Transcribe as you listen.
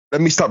Let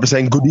me start by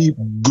saying good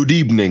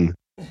evening.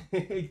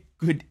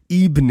 Good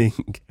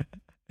evening.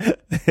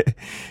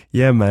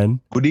 Yeah,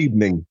 man. Good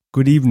evening.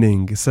 Good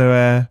evening. So,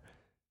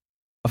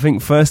 I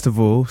think first of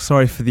all,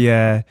 sorry for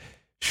the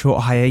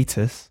short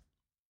hiatus.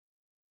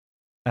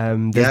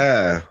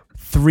 There's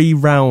 3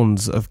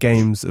 rounds of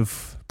games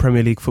of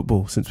Premier League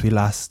football since we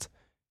last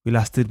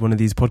did one of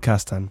these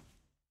podcasts,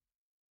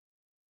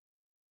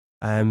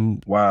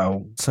 Dan.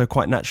 Wow. So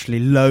quite naturally,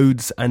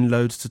 loads and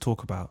loads to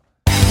talk about.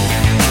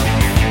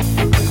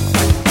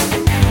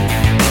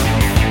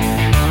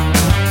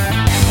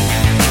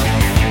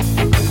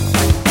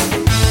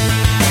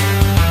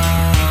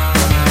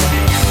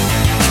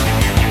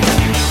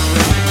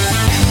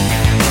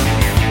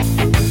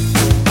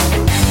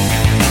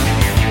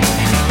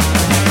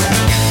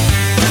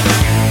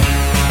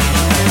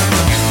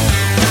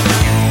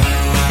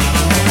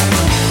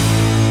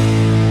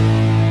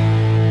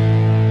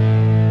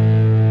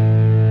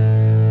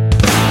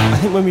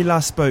 When we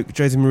last spoke,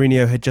 Jose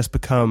Mourinho had just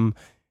become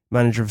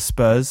manager of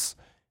Spurs,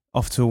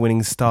 off to a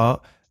winning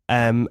start,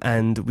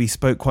 and we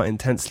spoke quite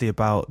intensely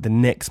about the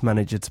next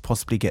manager to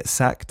possibly get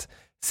sacked.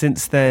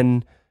 Since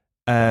then,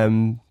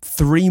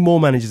 3 more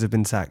managers have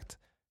been sacked.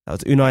 That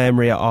was Unai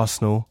Emery at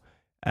Arsenal,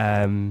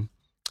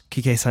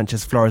 Quique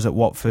Sanchez-Flores at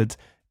Watford,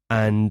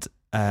 and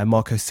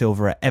Marco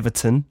Silva at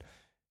Everton,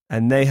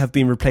 and they have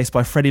been replaced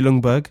by Freddie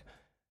Ljungberg.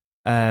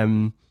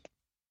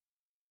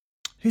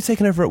 Who's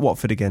taken over at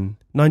Watford again?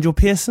 Nigel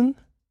Pearson?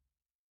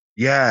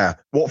 Yeah,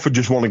 Watford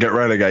just want to get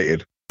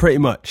relegated. Pretty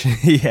much,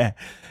 yeah.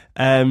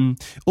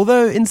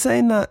 Although, in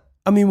saying that,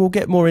 I mean, we'll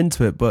get more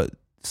into it, but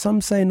some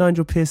say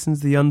Nigel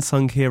Pearson's the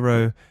unsung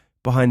hero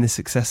behind the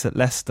success at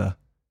Leicester.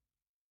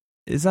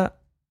 Is that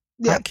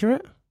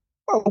accurate?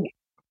 Well,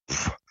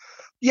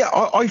 yeah,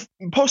 I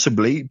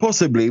possibly,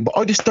 but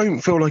I just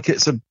don't feel like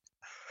it's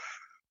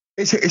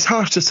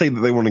harsh to say that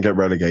they want to get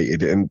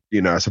relegated, and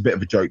it's a bit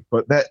of a joke,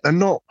 but they're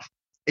not.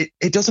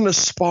 It doesn't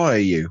inspire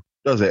you,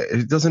 does it?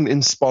 It doesn't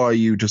inspire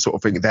you to sort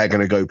of think they're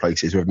going to go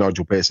places with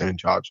Nigel Pearson in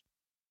charge.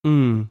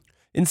 In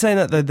saying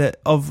that, though, that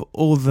of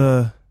all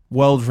the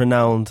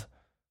world-renowned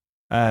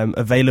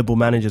available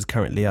managers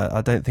currently,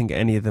 I don't think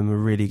any of them are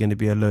really going to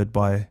be allured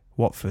by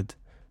Watford.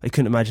 I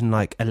couldn't imagine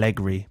like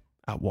Allegri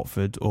at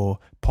Watford or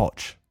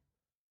Poch.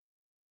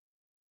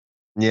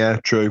 Yeah,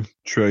 true.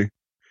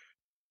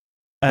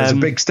 There's a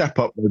big step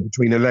up though,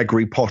 between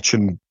Allegri, Poch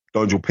and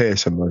Nigel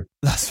Pearson, though.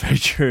 That's very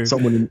true.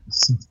 Someone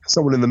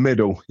in the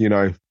middle,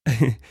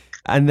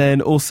 And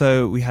then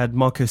also we had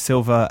Marco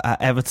Silva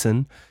at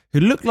Everton,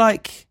 who looked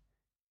like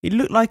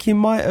he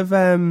might have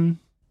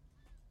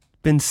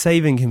been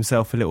saving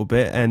himself a little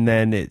bit, and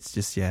then it's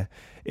just it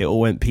all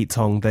went Pete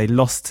Tong. They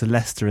lost to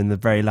Leicester in the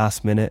very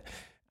last minute,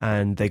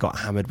 and they got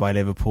hammered by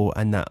Liverpool,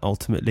 and that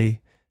ultimately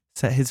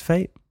set his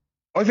fate.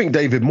 I think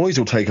David Moyes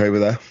will take over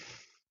there.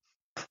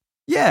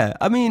 Yeah,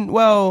 I mean,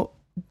 well,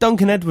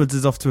 Duncan Edwards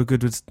is off to a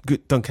good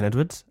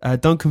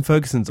Duncan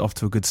Ferguson's off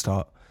to a good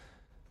start.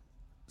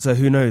 So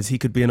who knows? He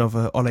could be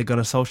another Ole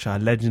Gunnar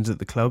Solskjaer, legends at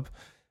the club.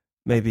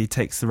 Maybe he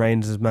takes the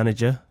reins as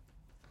manager.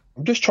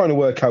 I'm just trying to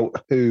work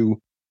out who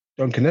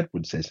Duncan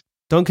Edwards is.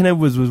 Duncan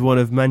Edwards was one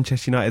of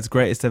Manchester United's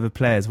greatest ever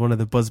players, one of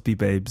the Busby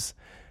babes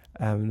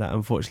that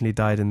unfortunately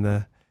died in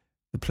the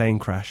plane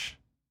crash.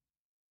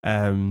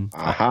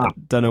 I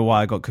don't know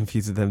why I got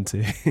confused with them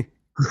two.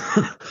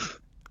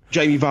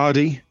 Jamie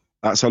Vardy.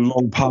 That's a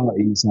long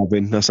party he's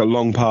having. That's a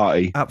long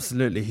party.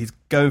 Absolutely. He's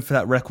going for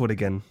that record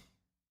again.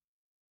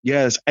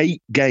 Yeah, it's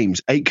 8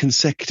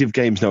 consecutive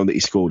games now that he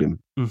scored him.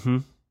 Mm-hmm.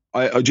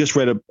 I just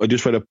read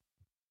a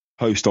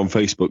post on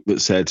Facebook that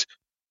said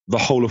the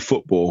whole of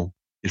football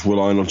is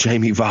relying on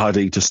Jamie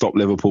Vardy to stop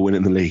Liverpool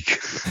winning the league.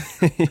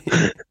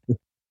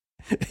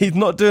 He's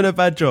not doing a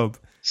bad job.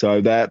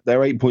 So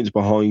they're 8 points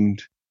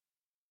behind.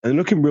 And they're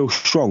looking real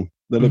strong.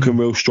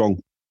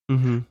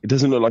 Mm-hmm. It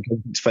doesn't look like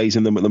it's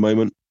phasing them at the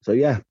moment. So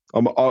yeah,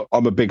 I'm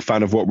a big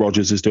fan of what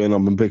Rodgers is doing.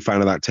 I'm a big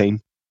fan of that team.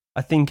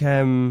 I think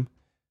in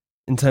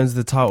terms of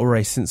the title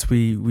race, since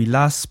we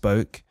last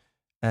spoke,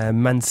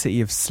 Man City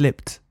have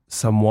slipped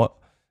somewhat.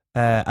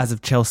 As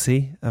of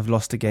Chelsea, have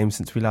lost a game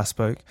since we last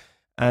spoke.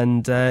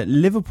 And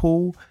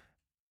Liverpool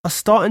are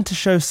starting to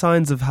show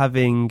signs of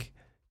having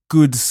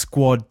good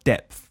squad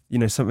depth.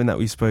 Something that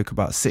we spoke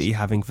about City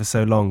having for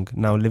so long.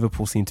 Now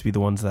Liverpool seem to be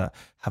the ones that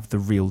have the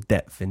real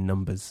depth in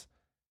numbers.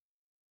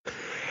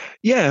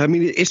 Yeah, I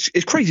mean, it's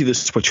crazy the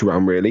switch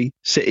around, really.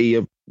 City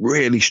are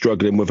really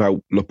struggling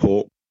without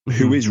Laporte,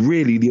 who is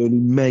really the only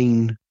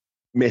main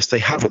miss they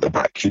have at the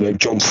back.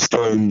 John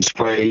Stones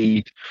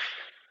played,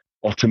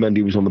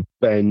 Otamendi was on the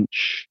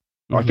bench.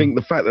 I think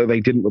the fact that they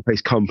didn't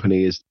replace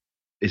Kompany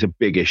is a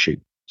big issue.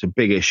 It's a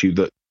big issue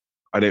that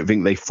I don't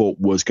think they thought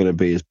was going to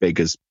be as big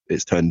as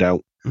it's turned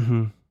out.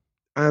 Mm-hmm.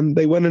 And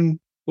they went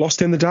and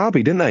lost in the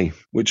derby, didn't they?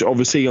 Which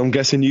obviously I'm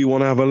guessing you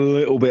want to have a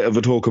little bit of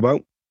a talk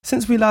about.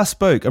 Since we last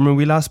spoke,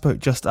 we last spoke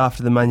just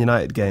after the Man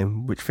United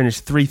game, which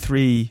finished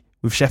 3-3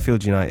 with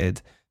Sheffield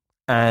United.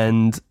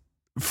 And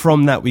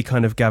from that, we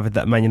kind of gathered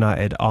that Man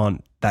United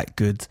aren't that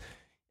good.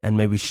 And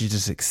maybe we should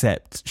just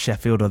accept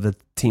Sheffield or the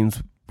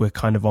teams we're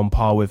kind of on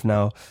par with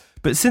now.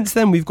 But since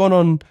then, we've gone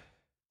on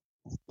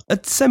a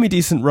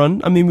semi-decent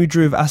run. I mean, we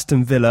drew with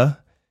Aston Villa.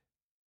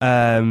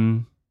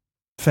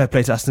 Fair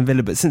play to Aston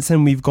Villa. But since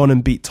then, we've gone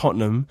and beat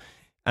Tottenham,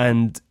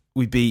 and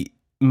we beat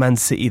Man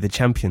City, the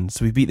champions.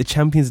 So we beat the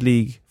Champions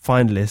League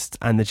finalists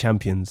and the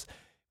champions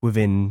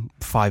within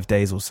 5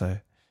 days or so.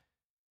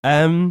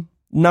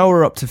 Now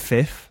we're up to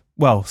 5th.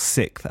 Well,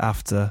 6th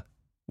after.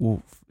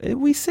 Well, are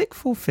we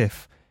 6th or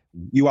 5th?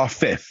 You are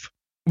 5th.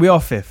 We are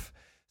 5th.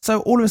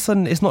 So all of a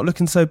sudden, it's not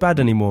looking so bad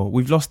anymore.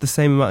 We've lost the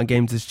same amount of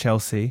games as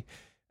Chelsea.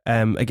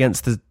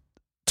 Against the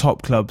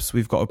top clubs,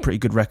 we've got a pretty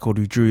good record.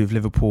 We drew with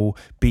Liverpool,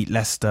 beat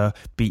Leicester,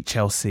 beat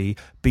Chelsea,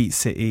 beat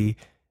City.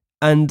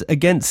 And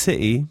against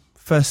City,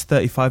 first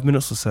 35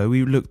 minutes or so,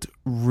 we looked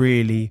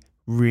really,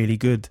 really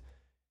good.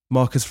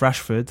 Marcus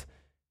Rashford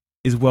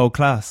is world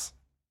class.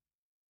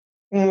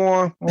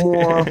 More.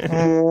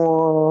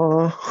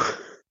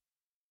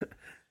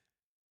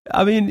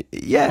 I mean,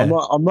 yeah.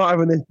 I'm not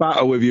having this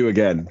battle with you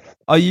again.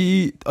 Are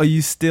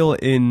you still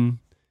in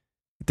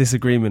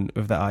disagreement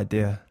with that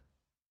idea?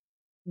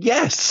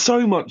 Yes,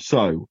 so much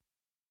so.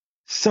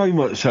 So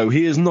much so.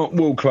 He is not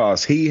world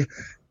class. He's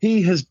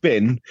had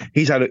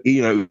he's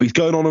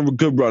going on a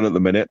good run at the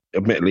minute,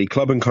 admittedly.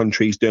 Club and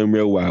country, he's doing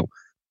real well.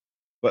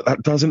 But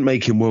that doesn't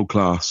make him world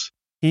class.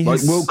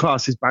 World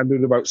class is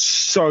bandied about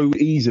so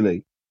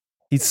easily.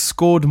 He's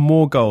scored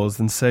more goals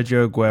than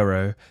Sergio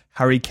Aguero,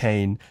 Harry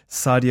Kane,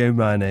 Sadio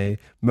Mane,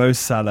 Mo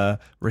Salah,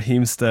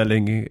 Raheem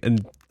Sterling,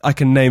 and I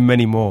can name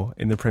many more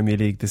in the Premier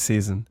League this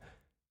season.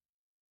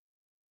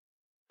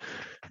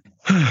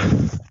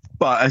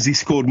 But has he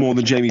scored more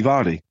than Jamie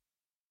Vardy?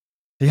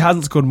 He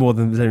hasn't scored more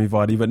than Jamie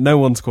Vardy, but no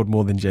one scored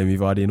more than Jamie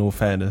Vardy, in all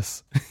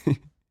fairness.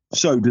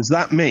 So does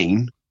that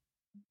mean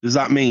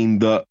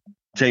that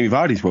Jamie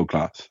Vardy's world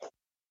class?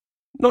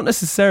 Not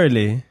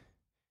necessarily.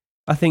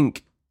 I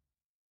think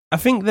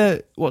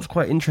that what's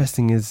quite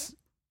interesting is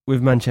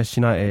with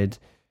Manchester United,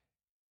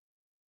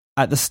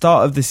 at the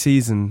start of the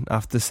season,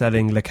 after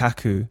selling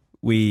Lukaku,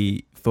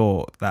 we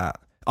thought that,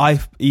 I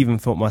even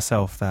thought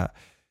myself that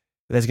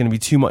there's going to be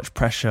too much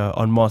pressure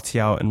on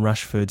Martial and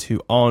Rashford,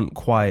 who aren't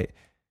quite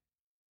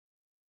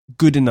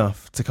good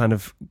enough to kind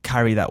of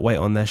carry that weight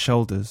on their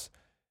shoulders.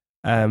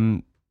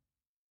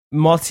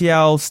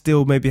 Martial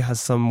still maybe has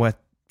some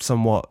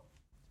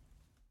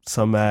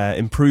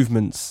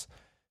improvements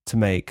to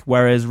make,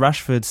 whereas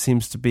Rashford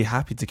seems to be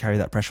happy to carry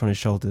that pressure on his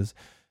shoulders.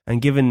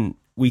 And given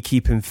we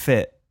keep him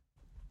fit,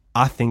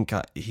 I think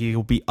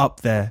he'll be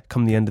up there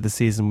come the end of the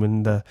season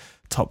when the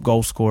top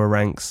goal scorer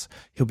ranks.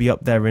 He'll be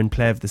up there in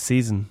player of the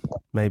season,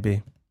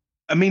 maybe.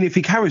 I mean, if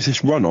he carries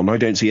this run on, I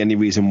don't see any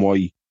reason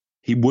why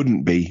he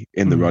wouldn't be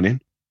in the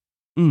running.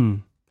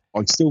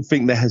 I still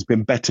think there has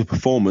been better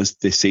performers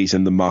this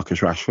season than Marcus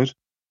Rashford.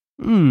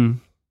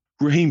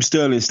 Raheem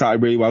Sterling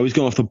started really well. He's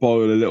gone off the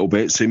boil a little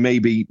bit, so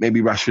maybe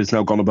Rashford's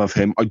now gone above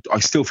him. I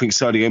still think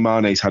Sadio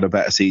Mane's had a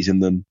better season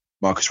than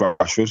Marcus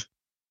Rashford.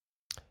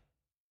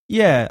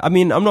 Yeah, I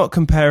mean, I'm not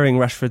comparing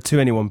Rashford to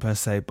anyone per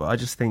se, but I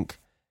just think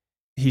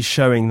he's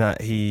showing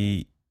that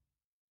he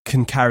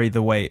can carry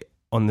the weight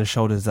on the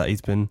shoulders that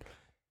he's been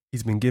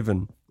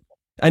given.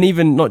 And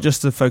even not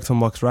just to focus on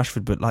Marcus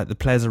Rashford, but like the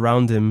players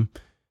around him,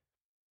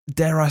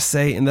 dare I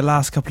say, in the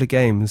last couple of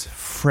games,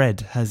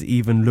 Fred has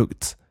even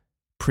looked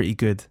pretty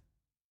good.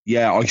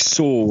 Yeah, I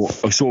saw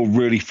a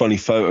really funny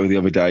photo the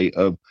other day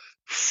of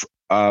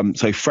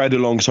so Fred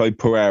alongside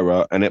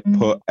Pereira, and it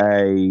put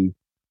a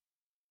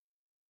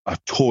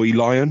toy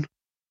lion,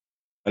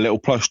 a little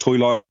plush toy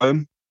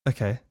lion.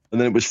 Okay. And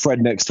then it was Fred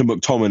next to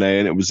McTominay,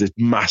 and it was this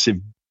massive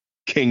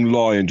king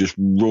lion just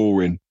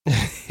roaring.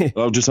 I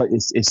was just like,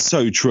 it's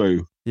so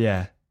true.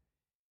 Yeah.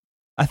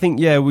 I think,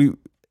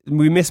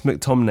 we missed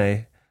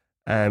McTominay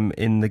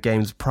in the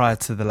games prior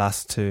to the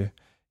last two.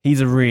 He's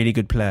a really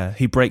good player.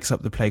 He breaks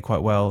up the play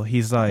quite well.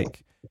 He's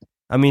like,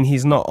 I mean,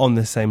 he's not on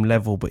the same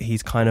level, but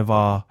he's kind of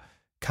our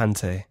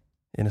Kante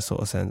in a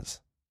sort of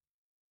sense.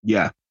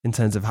 Yeah. In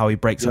terms of how he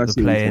breaks up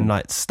the play and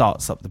like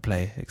starts up the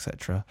play,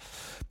 etc.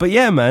 But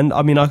yeah, man,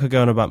 I mean, I could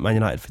go on about Man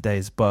United for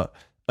days, but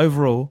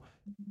overall,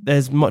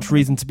 there's much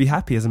reason to be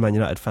happy as a Man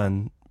United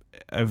fan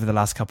over the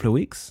last couple of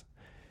weeks.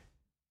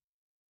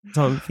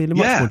 So I'm feeling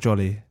much more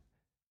jolly.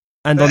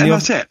 And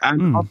that's it.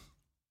 And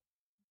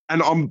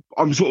I'm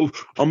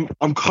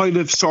kind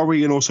of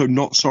sorry and also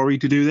not sorry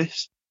to do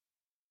this.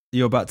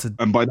 You're about to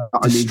by that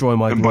destroy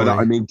my glory. And by that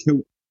I mean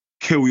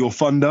kill your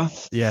thunder.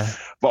 Yeah.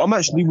 But I'm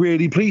actually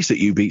really pleased that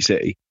you beat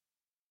City.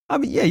 I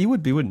mean, yeah, you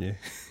would be, wouldn't you?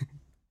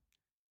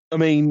 I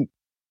mean,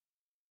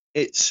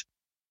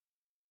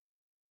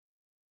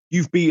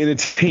 you've beaten a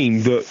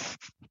team that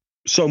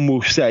some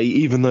will say,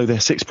 even though they're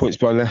 6 points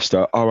behind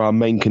Leicester, are our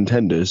main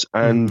contenders,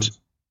 and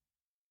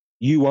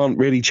you aren't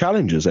really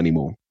challengers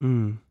anymore.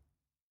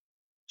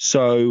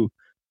 So,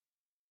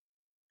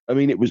 I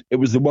mean, it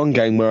was the one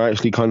game where I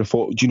actually kind of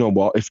thought, do you know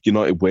what? If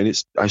United win,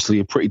 it's actually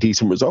a pretty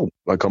decent result.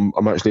 Like, I'm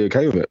actually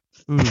okay with it.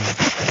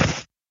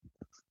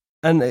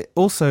 And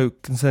also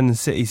concerning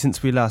City,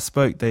 since we last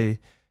spoke, they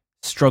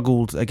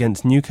struggled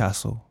against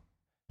Newcastle.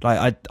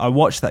 Like I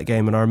watched that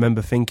game and I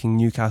remember thinking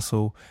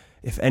Newcastle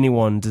if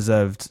anyone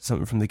deserved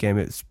something from the game,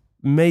 it's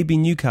maybe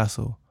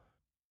Newcastle.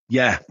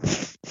 Yeah.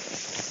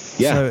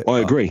 Yeah, So, I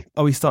agree.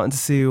 Are we starting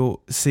to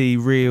see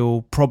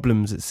real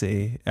problems at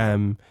City?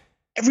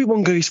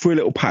 Everyone goes through a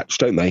little patch,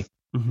 don't they?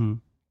 Mm-hmm.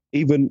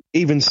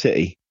 Even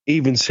City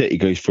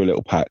goes through a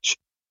little patch.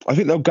 I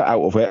think they'll get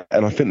out of it,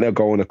 and I think they'll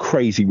go on a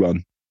crazy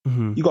run.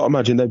 Mm-hmm. You got to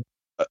imagine they're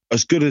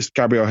as good as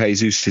Gabriel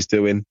Jesus is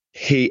doing.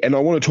 And I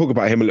want to talk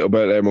about him a little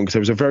bit later on because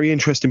there was a very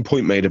interesting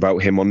point made about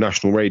him on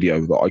national radio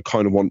that I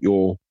kind of want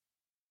your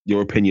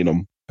opinion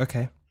on.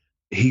 Okay.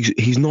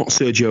 He's not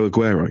Sergio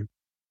Aguero.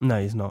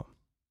 No, he's not.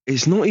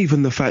 It's not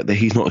even the fact that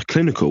he's not as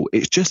clinical.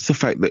 It's just the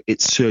fact that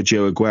it's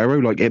Sergio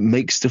Aguero. Like, it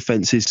makes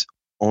defenses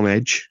on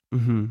edge.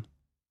 Mm-hmm.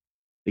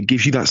 It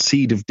gives you that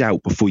seed of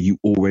doubt before you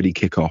already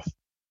kick off.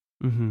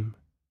 Mm-hmm.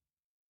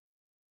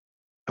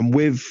 And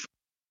with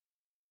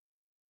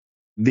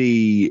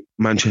the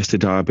Manchester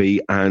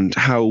derby and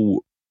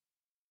how,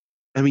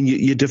 I mean,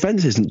 your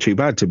defence isn't too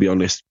bad, to be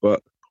honest,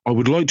 but I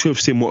would like to have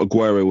seen what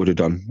Aguero would have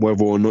done,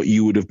 whether or not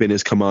you would have been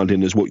as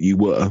commanding as what you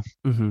were.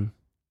 Mm-hmm.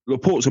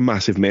 Laporte's a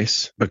massive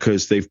miss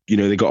because they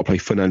got to play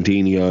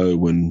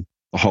Fernandinho and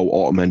the whole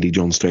Otamendi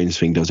John Stones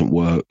thing doesn't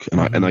work,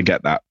 and I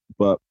get that,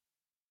 but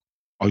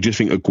I just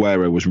think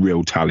Aguero was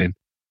real talent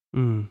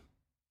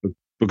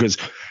because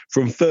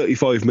from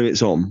 35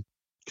 minutes on,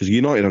 because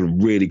United had a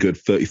really good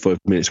 35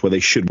 minutes where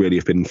they should really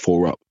have been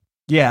 4 up.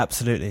 Yeah,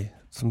 absolutely.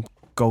 Some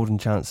golden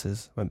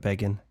chances went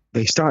begging.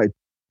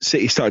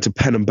 City started to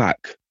pen them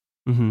back,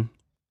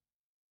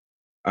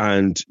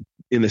 and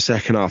in the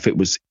second half it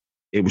was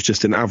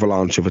just an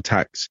avalanche of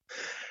attacks.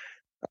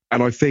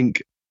 And I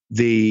think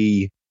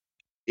the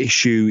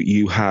issue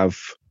you have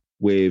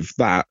with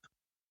that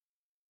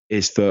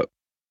is that,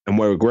 and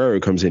where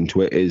Aguero comes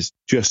into it, is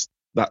just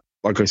that,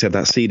 like I said,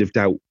 that seed of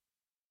doubt.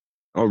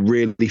 I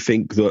really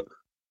think that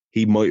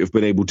he might have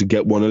been able to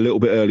get one a little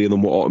bit earlier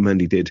than what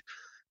Otamendi did,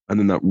 and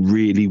then that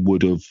really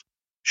would have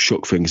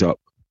shook things up.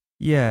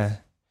 Yeah.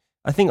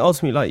 I think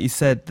ultimately, like you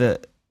said,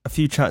 that a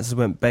few chances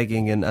went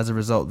begging, and as a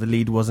result, the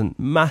lead wasn't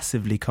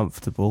massively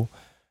comfortable.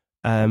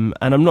 And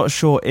I'm not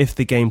sure if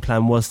the game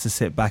plan was to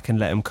sit back and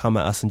let him come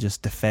at us and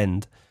just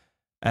defend.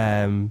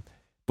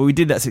 But we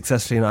did that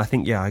successfully, and I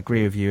think, I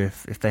agree with you.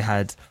 If they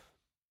had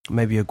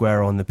maybe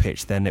Aguero on the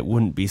pitch, then it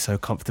wouldn't be so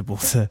comfortable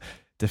to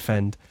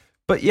defend.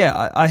 But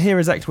I hear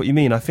exactly what you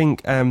mean. I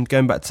think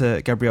going back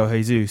to Gabriel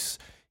Jesus,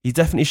 he's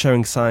definitely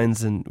showing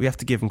signs, and we have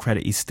to give him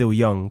credit. He's still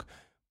young,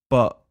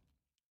 but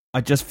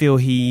I just feel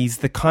he's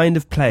the kind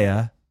of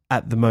player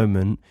at the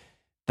moment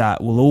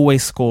that will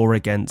always score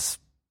against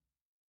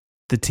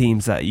the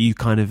teams that you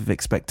kind of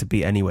expect to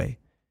beat anyway.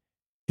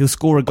 He'll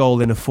score a goal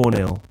in a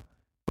 4-0,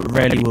 but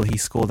rarely will he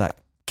score that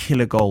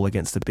killer goal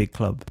against a big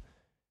club.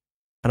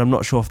 And I'm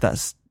not sure if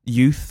that's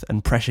youth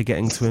and pressure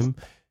getting to him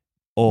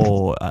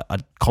or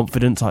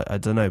confidence, I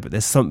don't know, but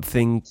there's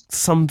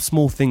some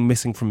small thing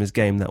missing from his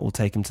game that will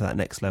take him to that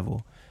next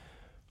level.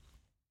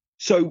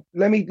 So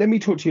let me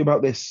talk to you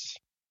about this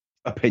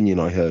opinion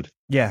I heard.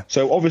 Yeah.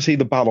 So obviously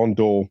the Ballon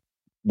d'Or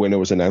winner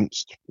was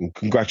announced, and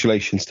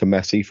congratulations to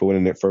Messi for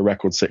winning it for a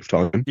record 6th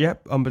time.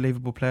 Yep,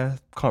 unbelievable player.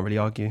 Can't really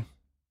argue.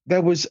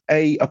 There was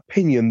a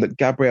opinion that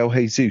Gabriel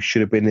Jesus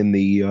should have been in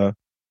the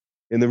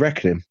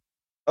reckoning.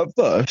 At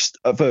first,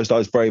 I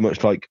was very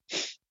much like,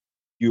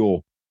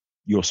 you're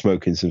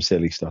smoking some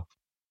silly stuff.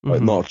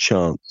 Like, not a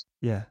chance.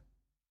 Yeah.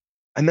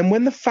 And then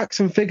when the facts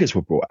and figures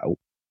were brought out,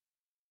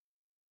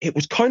 it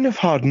was kind of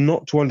hard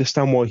not to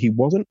understand why he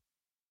wasn't.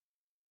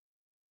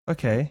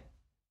 Okay.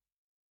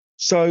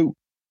 So,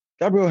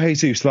 Gabriel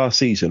Jesus last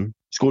season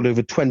scored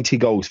over 20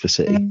 goals for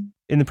City.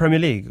 In the Premier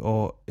League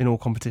or in all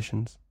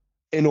competitions?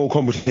 In all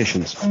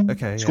competitions.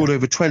 Okay. Scored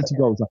over 20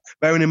 goals.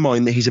 Bearing in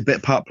mind that he's a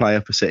bit part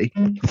player for City.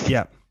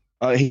 Yeah.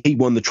 He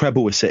won the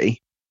treble with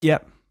City. Yeah.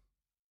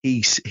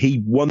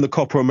 He won the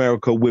Copa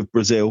America with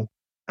Brazil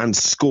and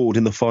scored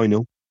in the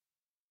final.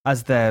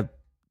 As their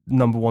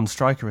number one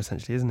striker,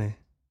 essentially, isn't he?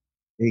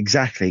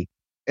 Exactly.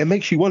 It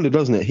makes you wonder,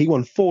 doesn't it? He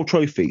won 4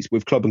 trophies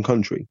with club and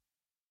country.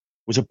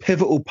 Was a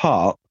pivotal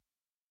part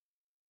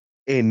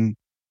in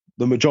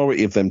the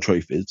majority of them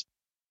trophies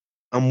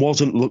and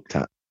wasn't looked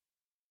at.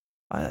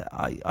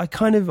 I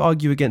kind of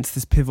argue against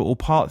this pivotal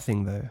part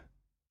thing, though.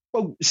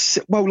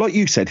 Well, like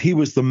you said, he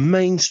was the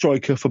main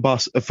striker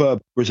for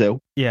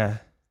Brazil. Yeah.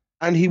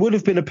 And he would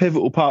have been a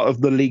pivotal part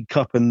of the League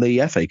Cup and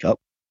the FA Cup.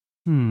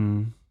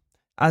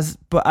 As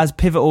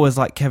pivotal as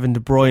like Kevin De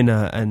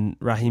Bruyne and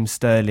Raheem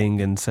Sterling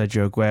and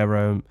Sergio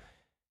Aguero,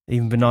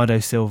 even Bernardo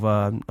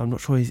Silva, I'm not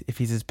sure if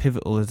he's as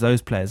pivotal as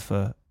those players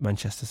for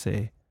Manchester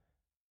City.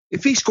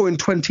 If he's scoring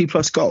 20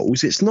 plus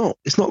goals, it's not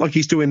like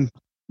he's doing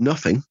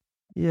nothing.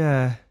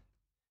 Yeah.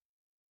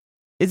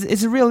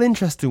 It's a real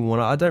interesting one.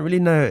 I don't really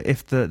know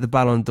if the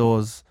Ballon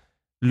d'Or's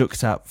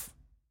looked at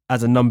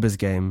as a numbers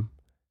game,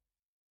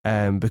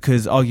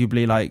 because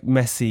arguably, like,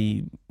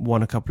 Messi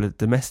won a couple of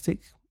domestic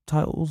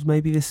titles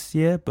maybe this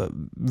year, but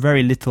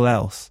very little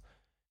else.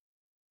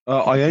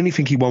 I only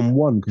think he won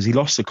one because he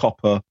lost the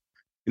Copa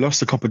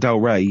del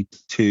Rey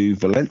to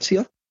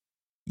Valencia.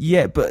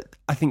 Yeah, but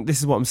I think this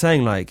is what I'm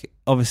saying. Like,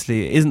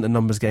 obviously, it isn't a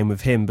numbers game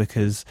with him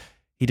because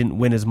he didn't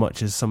win as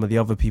much as some of the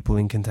other people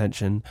in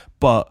contention,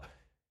 but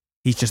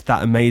he's just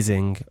that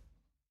amazing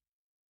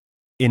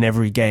in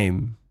every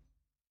game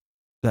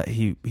that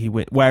he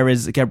win.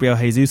 Whereas Gabriel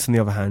Jesus, on the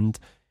other hand,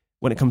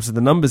 when it comes to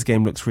the numbers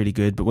game, looks really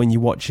good, but when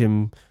you watch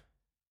him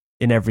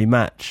in every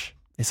match,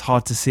 it's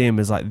hard to see him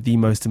as like the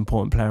most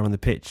important player on the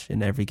pitch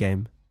in every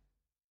game.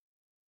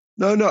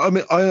 No, I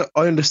mean, I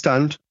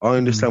understand. I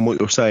understand what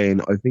you're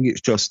saying. I think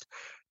it's just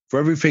for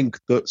everything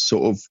that's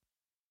sort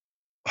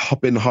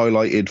of been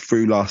highlighted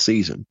through last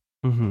season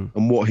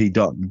and what he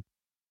done.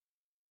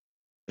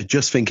 I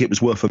just think it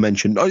was worth a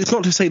mention. It's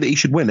not to say that he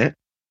should win it.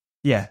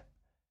 Yeah.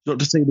 Not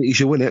to say that he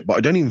should win it, but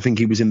I don't even think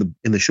he was in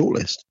the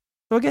shortlist.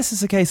 So I guess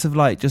it's a case of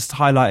like just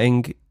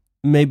highlighting.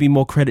 Maybe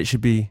more credit should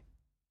be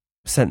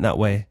sent that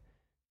way.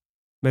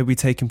 Maybe we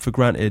take him for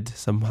granted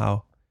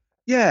somehow.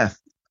 Yeah,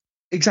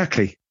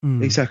 exactly.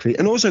 Exactly.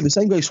 And also the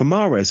same goes for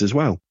Mahrez as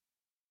well.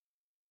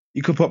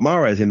 You could put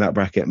Mahrez in that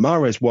bracket.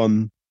 Mahrez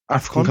won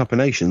African Cup of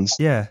Nations.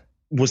 Yeah.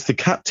 Was the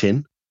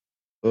captain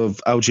of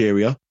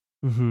Algeria.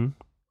 And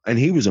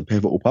he was a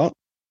pivotal part.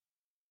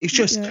 It's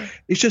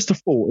just a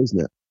thought,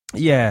 isn't it?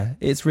 Yeah,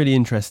 it's really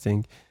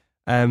interesting.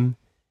 To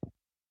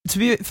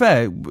be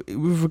fair,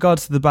 with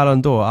regards to the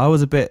Ballon d'Or, I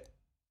was a bit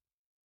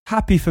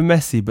happy for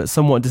Messi, but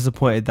somewhat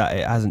disappointed that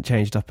it hasn't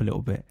changed up a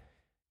little bit.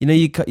 You know,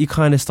 you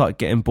kind of start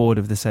getting bored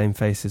of the same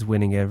faces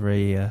winning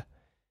every year.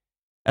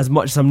 As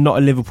much as I'm not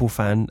a Liverpool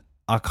fan,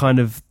 I kind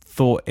of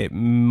thought it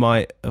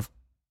might have.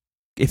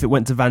 If it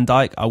went to Van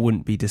Dijk, I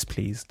wouldn't be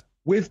displeased.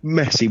 With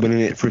Messi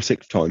winning it for a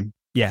sixth time.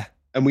 Yeah.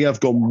 And we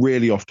have gone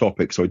really off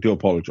topic, so I do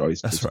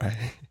apologise. That's right.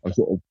 I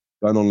sort of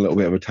gone on a little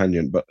bit of a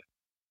tangent, but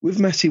with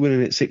Messi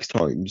winning it 6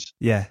 times,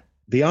 yeah,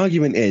 the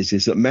argument is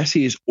that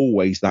Messi is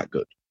always that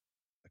good.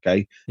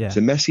 Okay, yeah.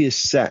 So Messi has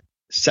set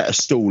a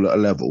stall at a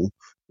level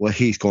where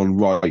he's gone,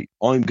 right,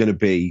 I'm going to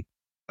be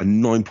a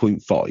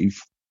 9.5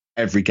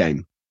 every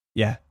game.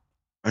 Yeah,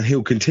 and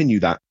he'll continue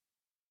that,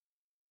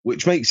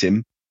 which makes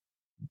him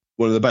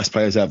one of the best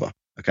players ever.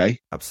 Okay,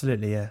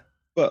 absolutely, yeah.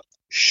 But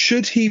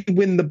should he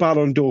win the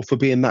Ballon d'Or for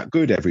being that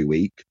good every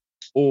week,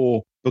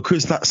 or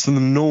because that's the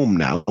norm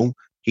now,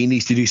 he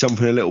needs to do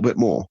something a little bit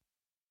more?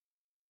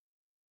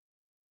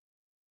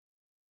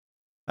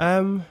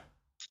 No,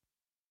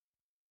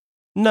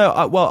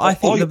 I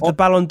think the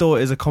Ballon d'Or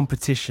is a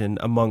competition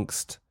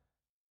amongst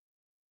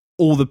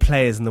all the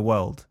players in the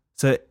world.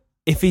 So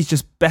if he's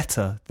just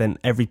better than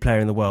every player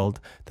in the world,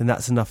 then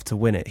that's enough to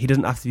win it. He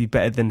doesn't have to be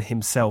better than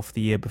himself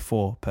the year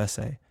before, per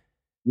se.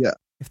 Yeah.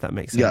 If that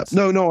makes sense.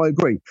 Yeah. No, I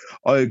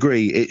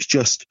agree. It's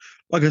just,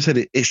 like I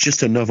said, it's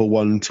just another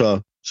one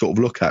to sort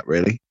of look at,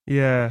 really.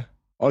 Yeah.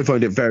 I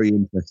find it very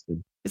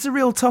interesting. It's a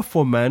real tough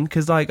one, man,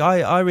 because like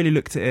I really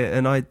looked at it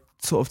and I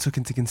sort of took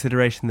into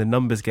consideration the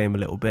numbers game a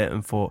little bit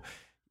and thought,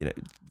 you know,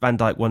 Van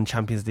Dijk won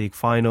Champions League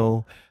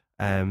final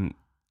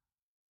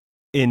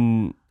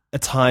in a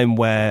time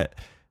where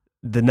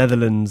the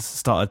Netherlands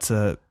started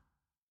to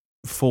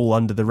fall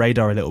under the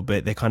radar a little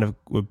bit. They kind of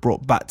were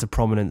brought back to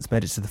prominence,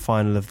 made it to the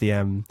final of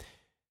the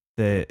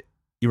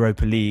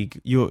Europa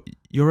League,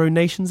 Euro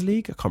Nations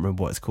League. I can't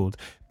remember what it's called,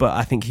 but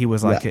I think he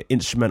was like an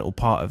instrumental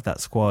part of that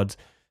squad.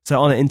 So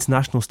on an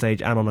international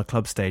stage and on a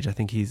club stage, I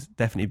think he's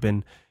definitely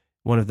been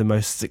one of the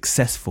most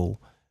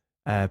successful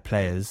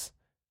players.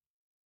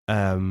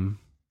 So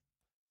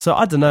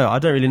I don't know. I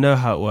don't really know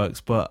how it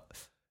works, but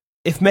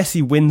if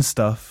Messi wins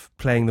stuff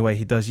playing the way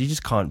he does, you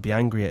just can't be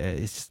angry at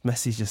it. It's just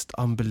Messi's just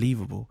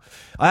unbelievable.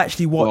 I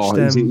actually watched.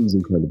 He's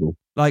incredible.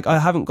 Like I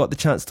haven't got the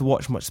chance to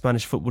watch much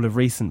Spanish football of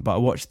recent, but I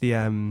watched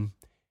the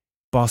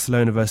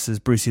Barcelona versus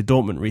Borussia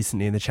Dortmund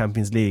recently in the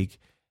Champions League,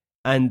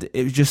 and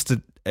it was just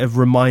a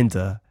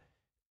reminder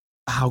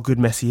how good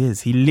Messi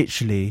is. He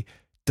literally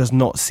does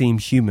not seem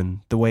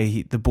human. The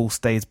way the ball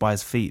stays by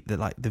his feet,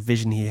 the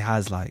vision he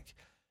has. Like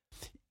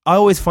I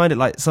always find it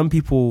like some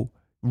people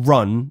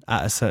run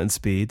at a certain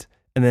speed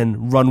and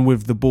then run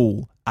with the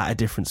ball at a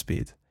different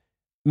speed.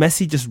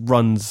 Messi just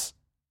runs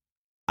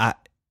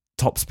at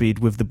top speed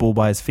with the ball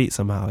by his feet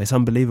somehow. It's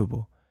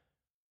unbelievable.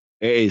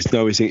 It is.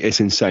 No, it's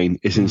insane.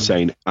 It's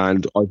insane.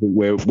 And I think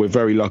we're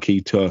very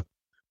lucky to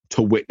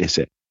witness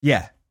it.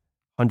 Yeah,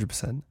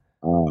 100%.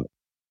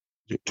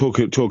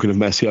 Talking of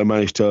Messi, I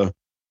managed to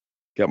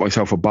get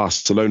myself a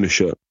Barcelona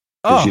shirt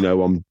because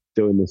I'm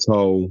doing this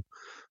whole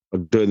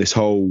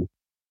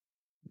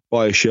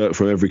buy a shirt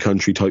from every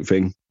country type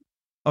thing.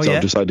 So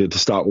I've decided to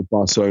start with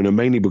Barcelona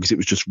mainly because it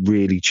was just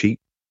really cheap.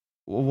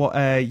 What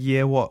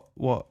year?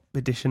 What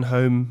edition?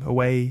 Home,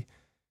 away?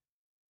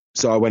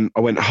 So I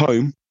went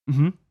home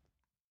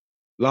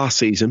last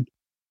season.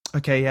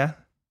 Okay, yeah.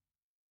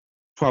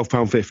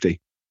 £12.50.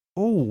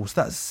 Oh,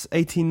 so that's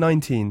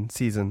 18-19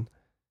 season.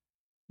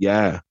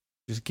 Yeah.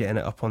 Just getting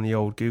it up on the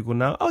old Google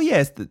now. Oh yeah,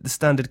 it's the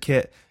standard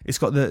kit. It's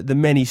got the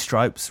many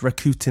stripes,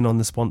 Rakuten on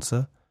the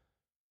sponsor.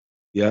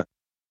 Yeah.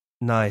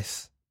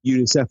 Nice.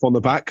 UNICEF on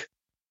the back.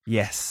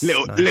 Yes.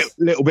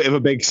 Little bit of a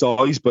big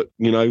size, but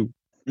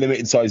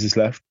limited sizes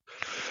left.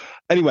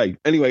 Anyway,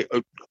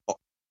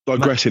 don't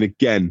Digressing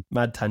again.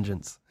 Mad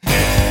tangents.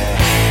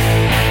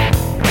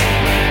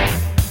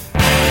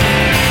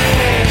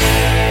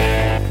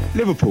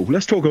 Liverpool.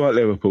 Let's talk about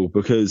Liverpool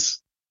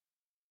because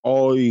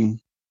I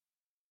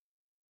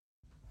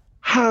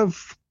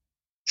have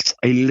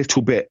a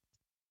little bit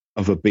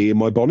of a bee in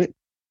my bonnet.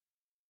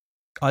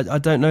 I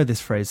don't know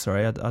this phrase,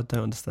 sorry. I don't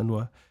understand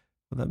what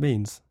that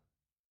means.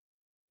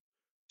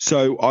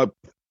 So I'm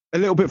a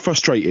little bit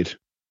frustrated.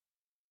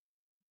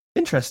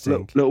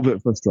 Interesting. A little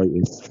bit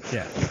frustrated.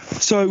 Yeah.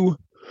 So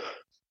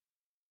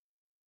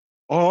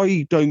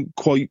I don't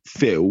quite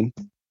feel,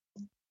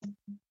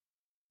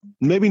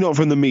 maybe not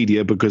from the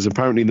media, because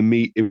apparently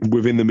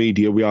within the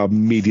media we are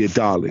media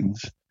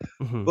darlings,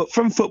 Mm-hmm. but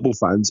from football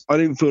fans, I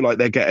don't feel like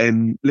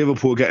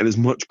Liverpool are getting as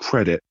much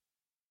credit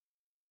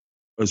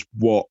as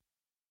what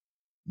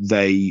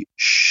they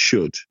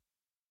should.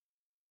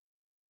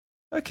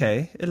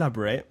 Okay,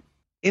 elaborate.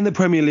 In the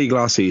Premier League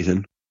last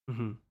season,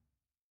 Mm-hmm.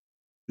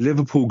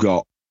 Liverpool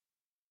got,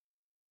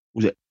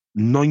 was it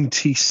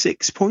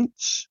 96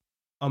 points?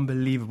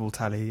 Unbelievable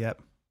tally,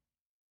 yep.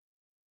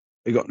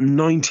 They got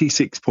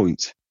 96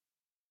 points,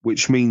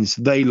 which means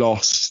they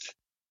lost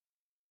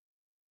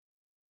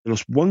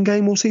one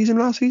game all season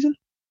last season?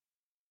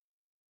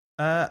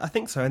 I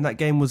think so, and that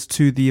game was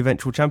to the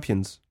eventual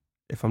champions,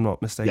 if I'm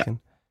not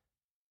mistaken.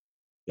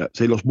 Yeah,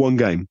 so they lost one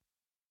game.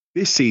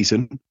 This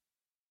season,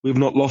 we've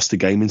not lost a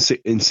game in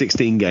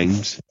 16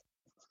 games.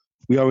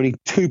 We are only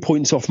 2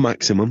 points off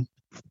maximum.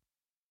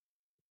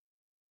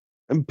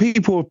 And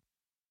people are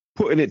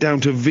putting it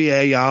down to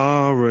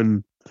VAR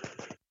and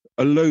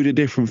a load of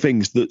different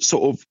things that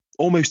sort of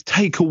almost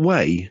take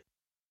away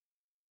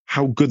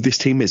how good this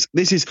team is.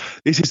 This is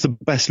the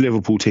best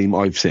Liverpool team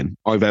I've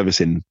ever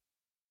seen.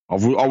 I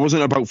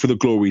wasn't about for the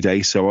glory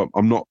days, so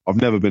I've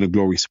never been a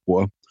glory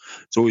supporter.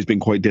 It's always been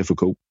quite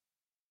difficult.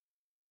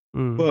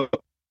 But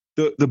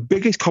the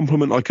biggest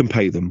compliment I can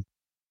pay them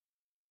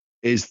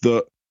is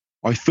that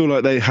I feel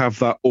like they have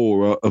that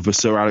aura of a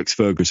Sir Alex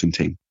Ferguson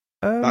team.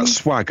 That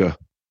swagger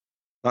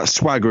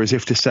as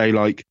if to say,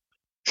 like,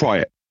 try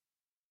it.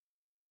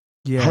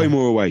 Yeah. Home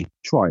or away,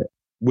 try it.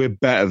 We're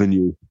better than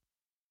you.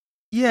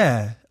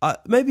 Yeah,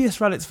 maybe a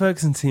Sir Alex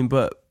Ferguson team,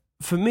 but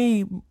for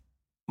me,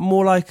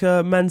 more like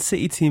a Man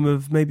City team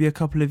of maybe a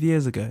couple of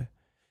years ago.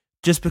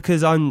 Just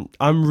because I'm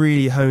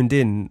really honed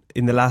in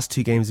the last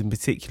two games in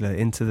particular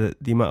into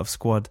the amount of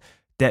squad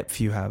depth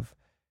you have.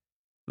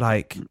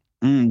 Like,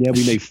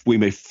 we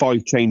made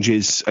 5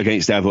 changes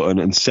against Everton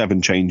and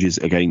 7 changes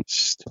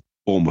against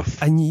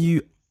Bournemouth, and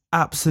you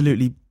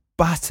absolutely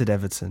battered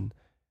Everton.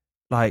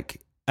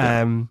 Like,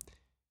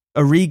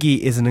 Origi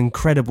is an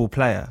incredible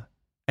player,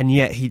 and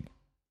yet he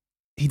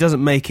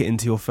doesn't make it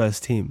into your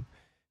first team.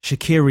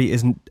 Shaqiri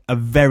is a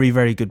very,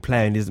 very good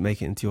player and doesn't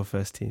make it into your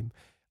first team.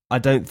 I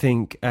don't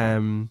think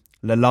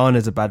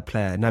Lallana's a bad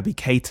player. Naby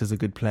Keita's a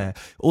good player.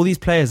 All these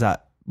players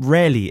that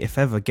rarely, if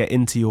ever, get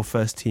into your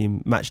first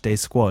team match day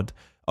squad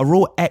are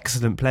all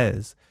excellent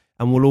players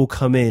and will all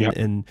come in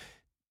and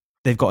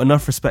they've got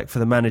enough respect for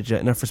the manager,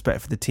 enough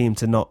respect for the team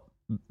to not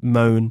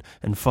moan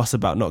and fuss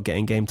about not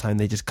getting game time.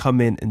 They just come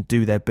in and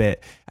do their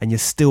bit, and you're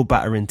still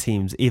battering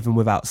teams, even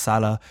without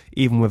Salah,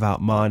 even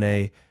without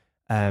Mane,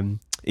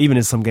 even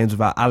in some games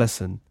without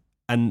Alisson.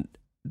 And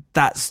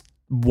that's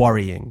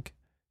worrying.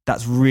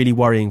 That's really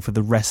worrying for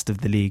the rest of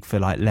the league, for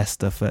like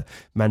Leicester, for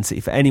Man City,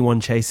 for anyone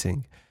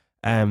chasing.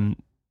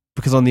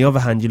 Because on the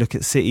other hand, you look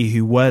at City,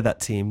 who were that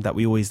team that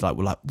we always were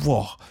like,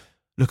 whoa,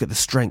 look at the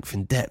strength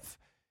and depth.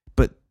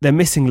 But they're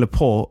missing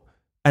Laporte,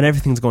 and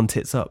everything's gone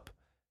tits up.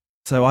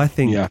 So I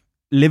think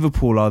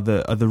Liverpool are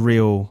the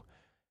real.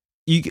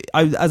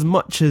 As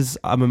much as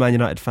I'm a Man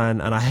United fan,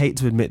 and I hate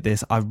to admit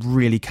this, I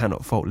really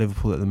cannot fault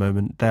Liverpool at the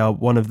moment. They are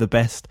one of the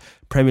best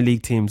Premier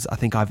League teams I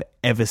think I've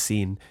ever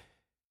seen.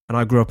 And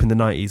I grew up in the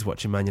 90s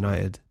watching Man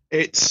United.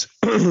 It's,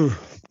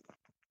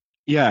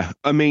 yeah,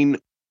 I mean,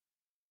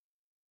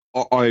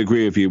 I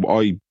agree with you.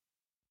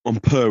 I'm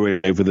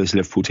purring over this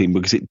Liverpool team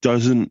because it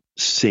doesn't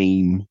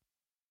seem...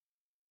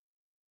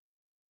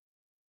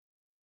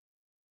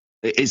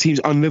 It seems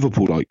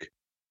un-Liverpool-like.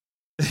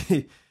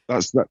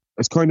 That's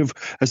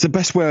the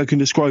best way I can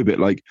describe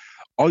it. Like,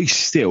 I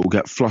still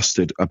get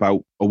flustered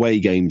about away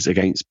games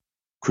against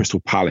Crystal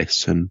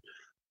Palace and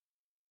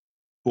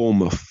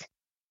Bournemouth.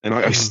 And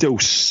I still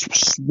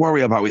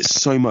worry about it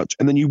so much.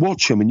 And then you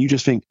watch them and you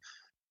just think,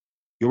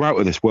 you're out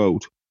of this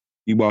world.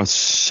 You are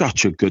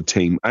such a good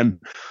team. And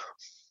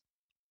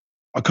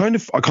I kind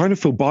of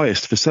feel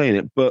biased for saying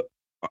it, but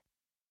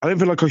I don't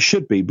feel like I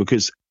should be,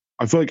 because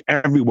I feel like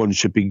everyone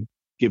should be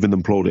giving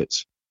them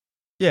plaudits.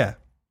 Yeah.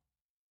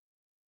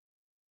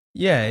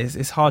 Yeah,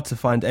 it's hard to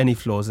find any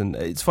flaws. And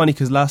it's funny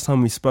because last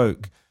time we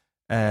spoke,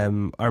 I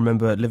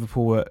remember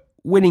Liverpool were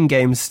winning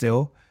games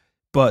still,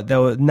 but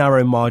there were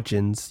narrow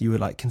margins. You were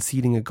like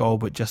conceding a goal,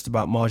 but just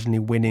about marginally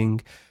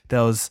winning.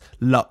 There was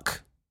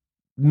luck,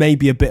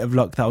 maybe a bit of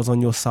luck that was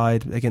on your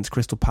side against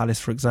Crystal Palace,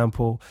 for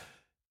example.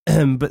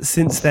 But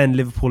since then,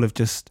 Liverpool have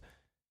just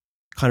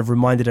kind of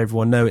reminded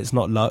everyone, no, it's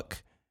not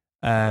luck.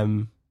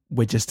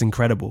 We're just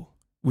incredible.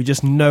 We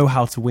just know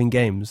how to win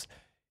games.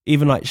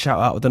 even like shout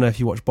out, I don't know if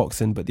you watch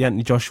boxing, but the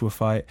Anthony Joshua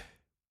fight,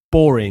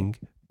 boring,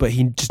 but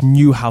he just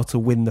knew how to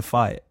win the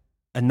fight.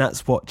 And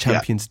that's what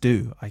champions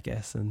do, I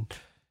guess. And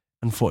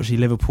unfortunately,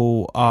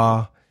 Liverpool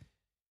are,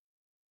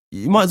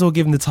 you might as well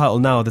give them the title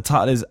now. The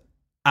title is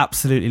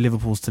absolutely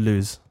Liverpool's to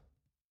lose.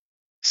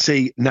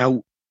 See,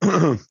 now,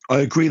 I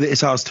agree that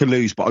it's ours to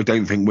lose, but I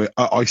don't think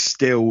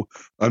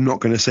I'm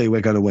not going to say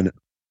we're going to win it.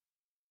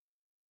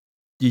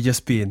 You're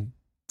just being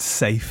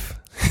safe.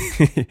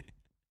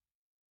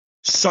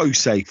 So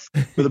safe.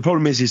 But the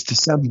problem is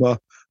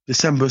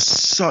December's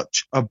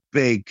such a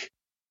big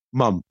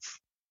month.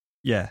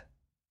 Yeah.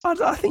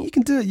 I think you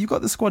can do it. You've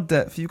got the squad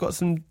depth. You've got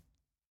some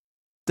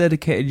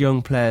dedicated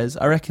young players.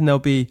 I reckon there'll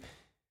be,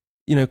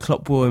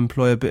 Klopp will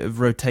employ a bit of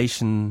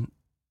rotation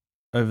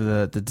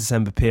over the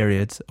December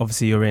period.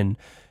 Obviously, you're in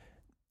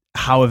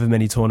however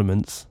many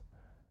tournaments.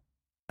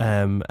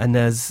 And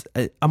there's,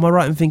 am I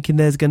right in thinking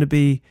there's going to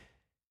be,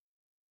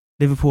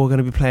 Liverpool are going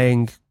to be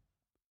playing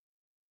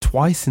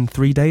twice in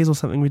 3 days or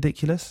something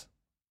ridiculous?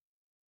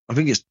 I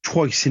think it's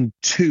twice in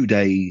 2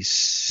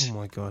 days. Oh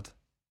my God.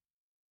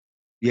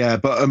 Yeah,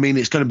 but I mean,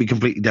 it's going to be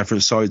completely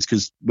different sides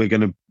because we're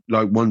going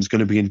to, one's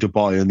going to be in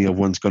Dubai and the other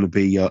one's going to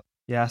be...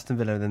 Aston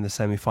Villa in the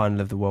semi-final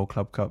of the World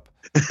Club Cup.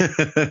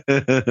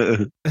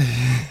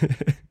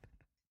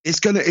 It's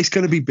going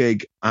to be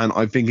big, and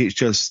I think it's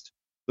just...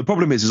 The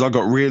problem is I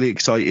got really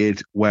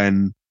excited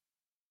when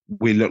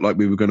we looked like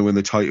we were going to win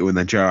the title and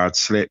then Gerrard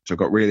slipped. I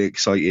got really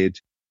excited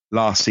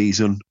last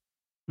season.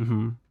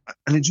 Mm-hmm.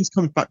 And it just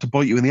comes back to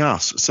bite you in the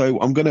ass. So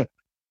I'm going to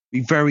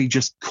be very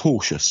just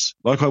cautious,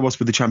 like I was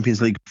with the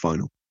Champions League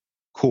final.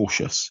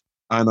 Cautious.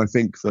 And I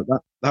think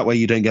that way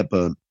you don't get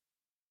burnt.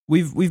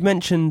 We've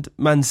mentioned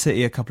Man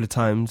City a couple of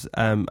times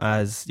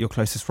as your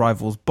closest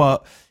rivals,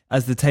 but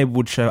as the table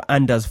would show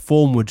and as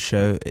form would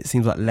show, it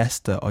seems like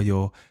Leicester are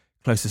your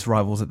closest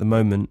rivals at the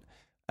moment.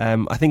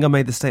 I think I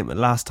made the statement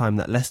last time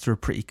that Leicester are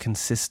pretty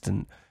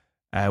consistent,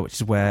 which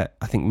is where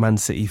I think Man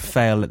City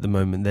fail at the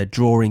moment. They're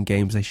drawing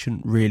games they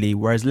shouldn't really,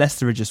 whereas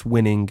Leicester are just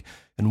winning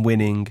and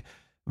winning.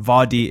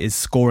 Vardy is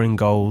scoring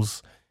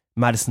goals.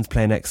 Maddison's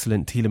playing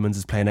excellent. Tielemans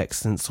is playing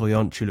excellent.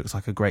 Soyuncu looks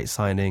like a great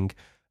signing.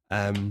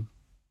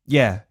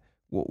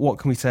 What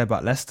can we say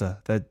about Leicester?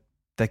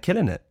 They're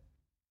killing it.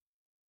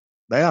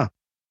 They are.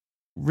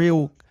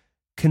 Real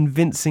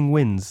convincing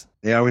wins.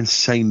 They are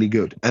insanely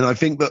good. And I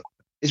think that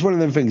it's one of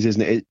them things,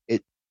 isn't it?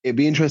 It'd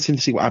be interesting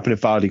to see what happened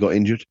if Vardy got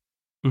injured.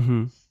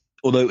 Mm-hmm.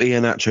 Although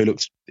Iheanacho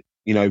looks,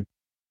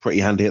 pretty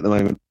handy at the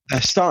moment.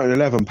 Their starting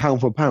 11, pound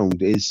for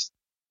pound, is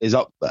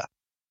up there.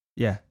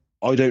 Yeah.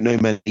 I don't know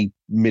many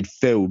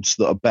midfields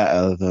that are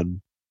better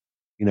than,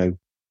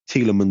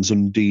 Tielemans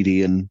and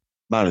Didi and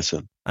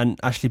Maddison. And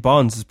Ashley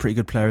Barnes is a pretty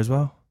good player as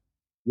well.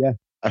 Yeah.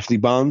 Ashley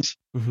Barnes.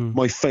 Mm-hmm.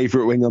 My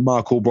favourite winger,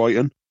 Mark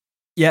Albrighton.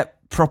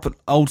 Yep. Proper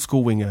old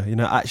school winger.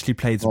 Actually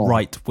plays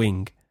right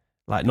wing.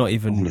 Like not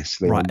even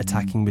honestly, right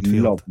attacking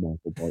midfield. Love Mark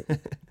Albrighton.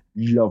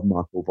 Love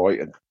Mark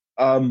Albrighton.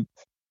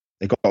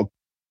 They got a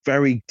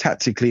very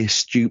tactically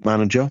astute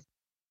manager.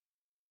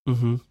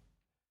 Mm-hmm.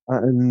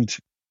 And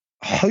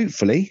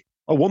hopefully,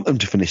 I want them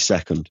to finish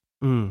second.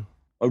 Mm.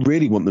 I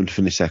really want them to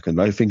finish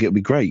second. I think it'll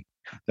be great.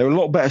 They're a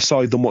lot better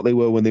side than what they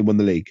were when they won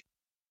the league.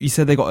 You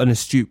said they got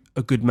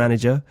a good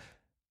manager.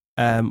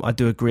 I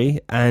do agree.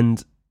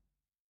 And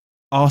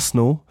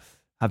Arsenal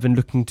have been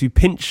looking to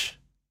pinch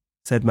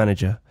said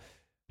manager.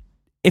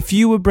 If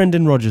you were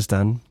Brendan Rodgers,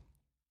 Dan,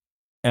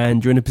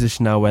 and you're in a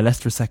position now where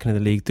Leicester are second in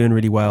the league, doing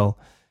really well,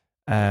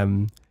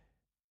 a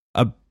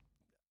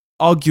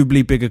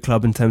arguably bigger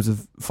club in terms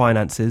of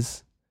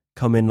finances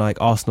come in like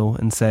Arsenal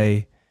and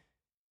say,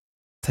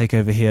 take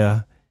over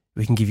here,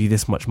 we can give you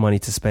this much money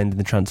to spend in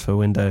the transfer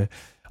window.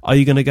 Are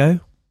you going to go?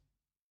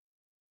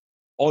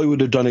 I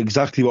would have done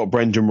exactly what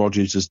Brendan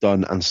Rodgers has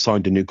done and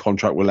signed a new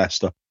contract with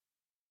Leicester.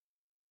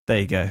 There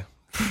you go.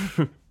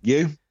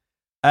 You?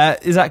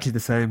 Exactly the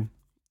same.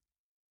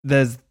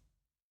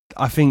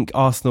 I think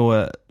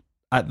Arsenal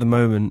at the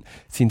moment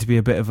seem to be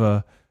a bit of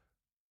a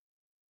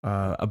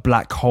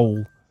black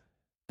hole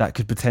that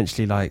could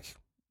potentially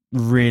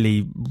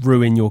really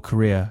ruin your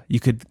career. You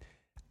could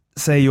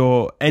say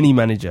you're any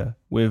manager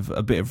with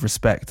a bit of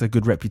respect, a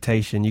good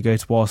reputation, you go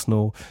to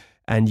Arsenal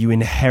and you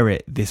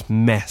inherit this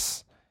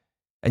mess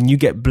and you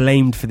get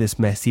blamed for this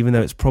mess, even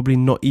though it's probably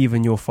not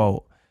even your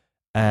fault.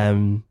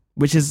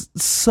 Which is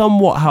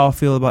somewhat how I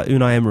feel about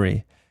Unai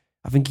Emery.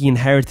 I think he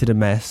inherited a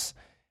mess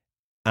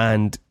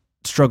and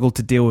struggled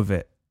to deal with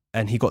it,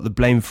 and he got the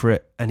blame for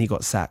it and he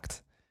got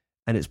sacked.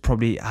 And it's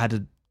probably had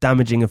a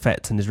damaging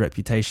effect on his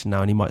reputation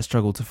now, and he might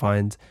struggle to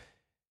find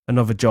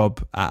another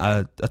job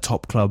at a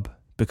top club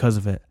because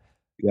of it.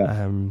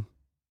 Yeah.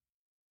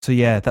 So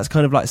that's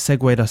kind of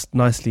segued us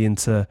nicely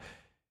into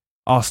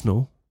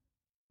Arsenal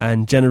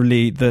and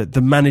generally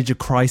the manager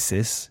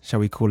crisis,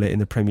 shall we call it, in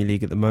the Premier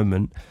League at the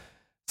moment.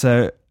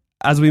 So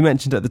as we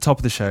mentioned at the top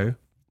of the show,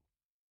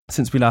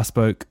 since we last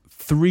spoke,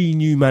 3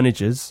 new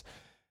managers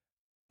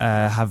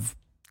have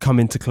come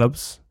into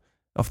clubs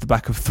off the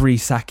back of 3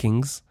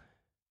 sackings.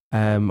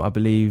 I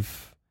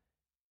believe,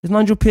 is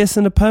Nigel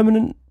Pearson a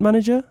permanent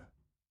manager?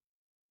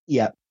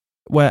 Yeah.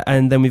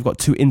 And then we've got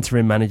 2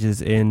 interim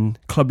managers in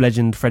club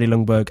legend Freddie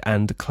Ljungberg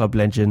and club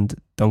legend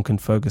Duncan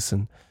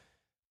Ferguson.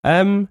 I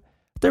don't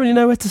really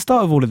know where to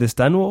start with all of this,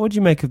 Dan. What do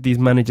you make of these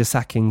manager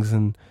sackings?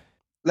 And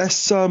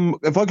let's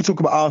if I could talk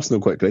about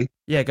Arsenal quickly.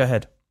 Yeah, go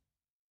ahead.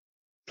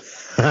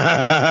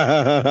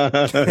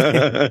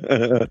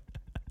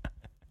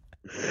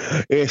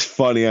 It's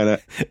funny, isn't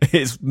it?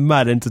 It's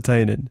mad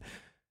entertaining.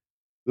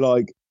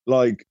 Like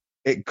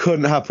it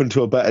couldn't happen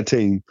to a better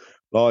team.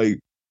 Like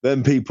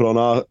them people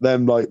on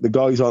the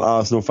guys on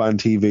Arsenal Fan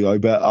TV, I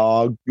bet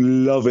are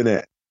loving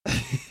it.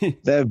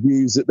 Their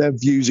views are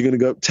going to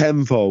go up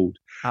tenfold.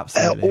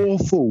 Absolutely. They're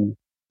awful.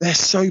 They're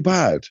so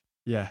bad.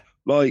 Yeah.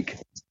 Like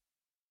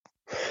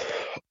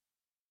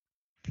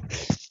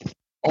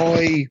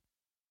I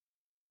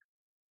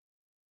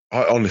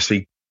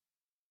honestly,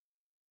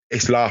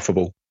 it's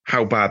laughable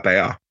how bad they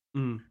are.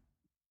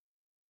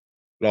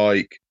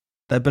 Like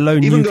they're below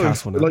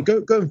Newcastle now. Like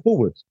going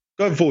forward,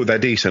 they're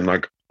decent.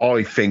 Like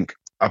I think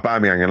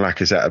Aubameyang and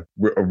Lacazette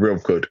are real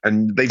good,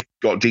 and they've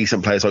got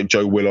decent players like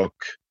Joe Willock,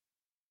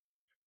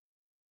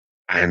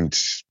 and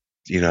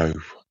Ozil?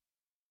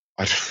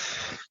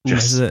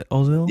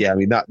 Yeah, I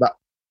mean that.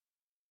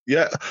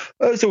 Yeah,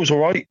 Ozil's all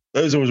right.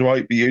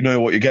 But you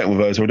know what you're getting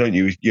with Ozil, don't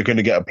you? You're going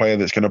to get a player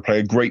that's going to play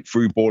a great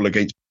through ball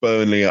against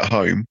Burnley at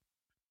home,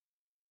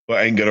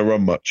 but ain't going to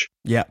run much.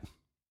 Yeah,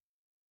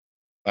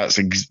 that's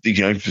what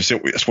you're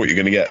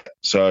going to get.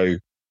 So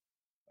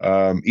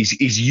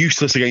he's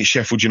useless against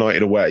Sheffield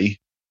United away,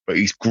 but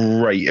he's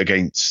great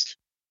against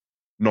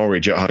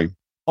Norwich at home.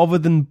 Other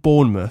than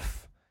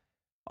Bournemouth,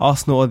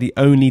 Arsenal are the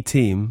only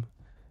team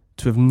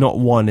to have not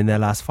won in their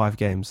last 5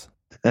 games.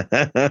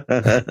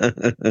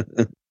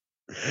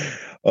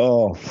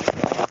 Oh,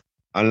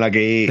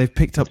 unlucky. They've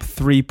picked up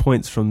 3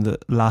 points from the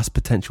last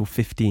potential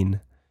 15. Do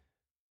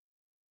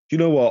you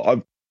know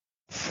what?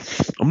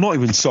 I'm not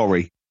even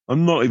sorry.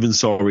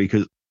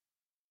 Because,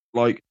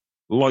 like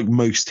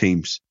most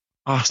teams,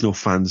 Arsenal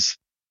fans,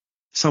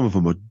 some of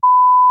them are.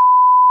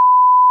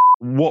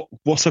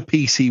 What's a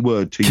PC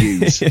word to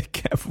use?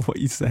 Careful what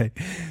you say.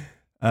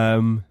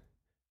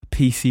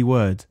 PC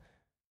word,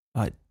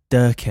 like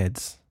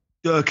dirkheads.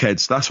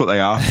 Dirkheads, that's what they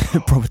are.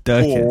 Proper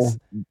dirkheads.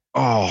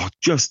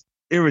 Just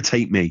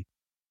irritate me.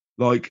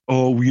 Like,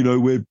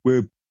 we're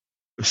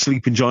a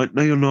sleeping giant.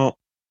 No, you're not.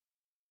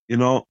 You're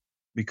not.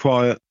 Be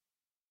quiet.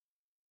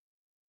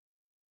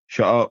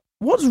 Shut up.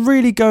 What's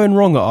really going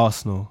wrong at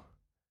Arsenal?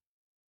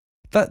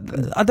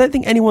 I don't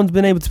think anyone's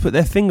been able to put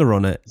their finger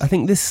on it. I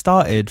think this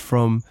started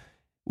from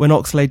when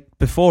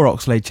before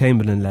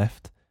Oxlade-Chamberlain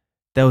left.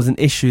 There was an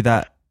issue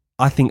that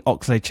I think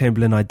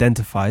Oxlade-Chamberlain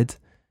identified,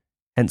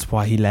 hence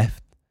why he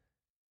left.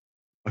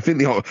 I think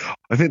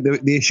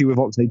the issue with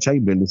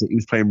Oxlade-Chamberlain is that he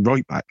was playing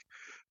right back.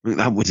 I think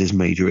that was his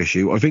major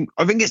issue. I think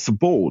it's the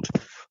board.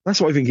 That's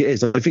what I think it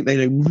is. I think they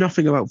know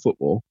nothing about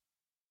football,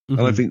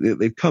 and I think that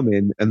they've come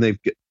in and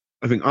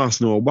I think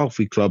Arsenal are a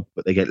wealthy club,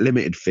 but they get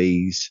limited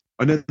fees.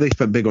 I know they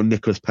spent big on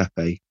Nicolas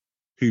Pepe,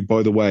 who,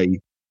 by the way,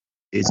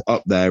 is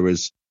up there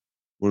as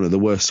one of the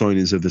worst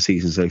signings of the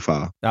season so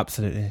far.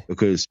 Absolutely.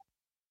 Because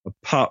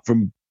apart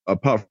from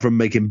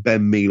making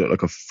Ben Mee look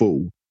like a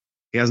fool,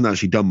 he hasn't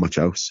actually done much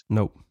else.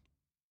 Nope.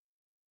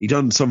 He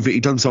done something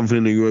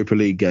in the Europa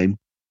League game.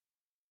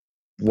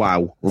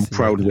 Wow, I'm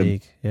proud of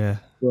him. Yeah.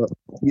 But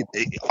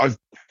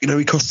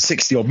he cost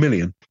 60 odd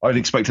million. I'd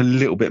expect a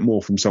little bit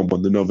more from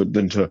someone than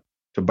to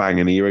bang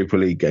in a Europa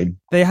League game.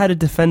 They had a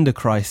defender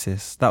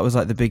crisis. That was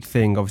like the big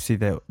thing. Obviously,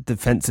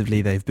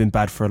 defensively they've been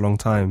bad for a long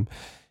time,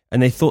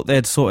 and they thought they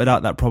had sorted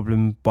out that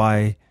problem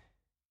by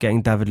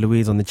getting David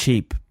Luiz on the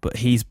cheap. But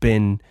he's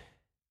been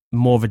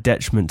more of a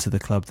detriment to the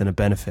club than a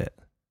benefit,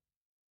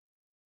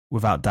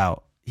 without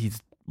doubt.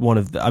 He's one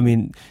of the. I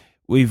mean,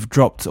 we've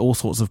dropped all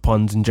sorts of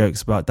puns and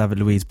jokes about David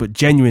Luiz, but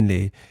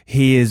genuinely,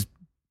 he is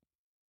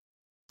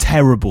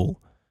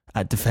terrible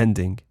at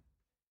defending.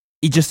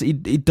 He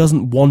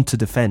doesn't want to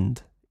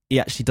defend. He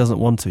actually doesn't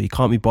want to. He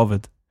can't be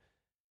bothered.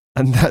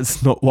 And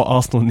that's not what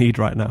Arsenal need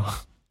right now.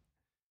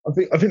 I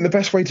think the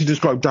best way to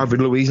describe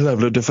David Luiz's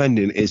level of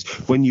defending is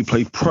when you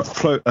play pro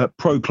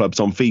clubs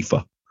on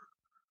FIFA.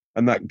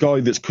 And that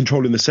guy that's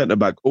controlling the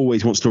centre-back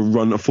always wants to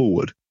run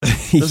forward.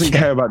 Doesn't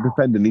care about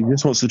defending. He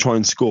just wants to try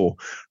and score.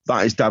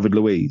 That is David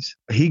Luiz.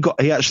 He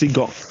actually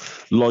got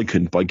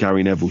likened by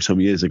Gary Neville some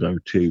years ago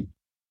to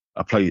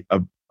a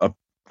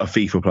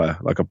FIFA player,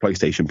 like a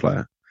PlayStation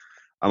player.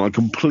 And I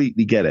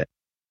completely get it.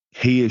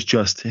 He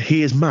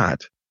is mad.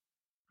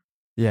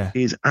 Yeah.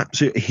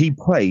 He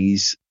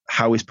plays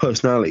how his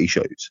personality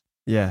shows.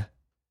 Yeah.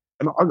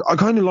 And I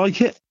kind of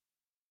like it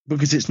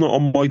because it's not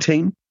on my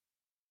team.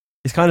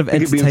 It's kind of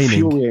entertaining. It'd be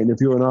infuriating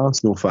if you're an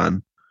Arsenal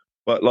fan.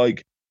 But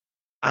like,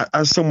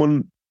 as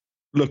someone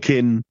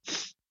looking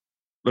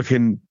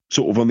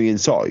sort of on the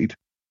inside,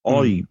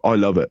 I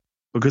love it.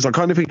 Because I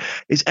kind of think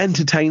it's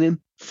entertaining.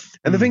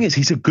 And the thing is,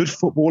 he's a good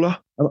footballer.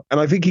 And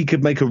I think he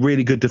could make a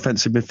really good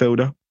defensive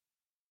midfielder.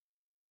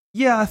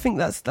 Yeah, I think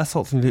that's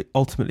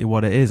ultimately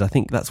what it is. I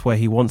think that's where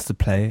he wants to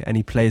play, and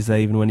he plays there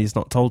even when he's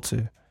not told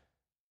to.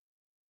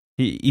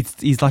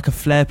 He's like a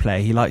flair player.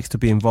 He likes to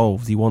be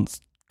involved. He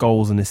wants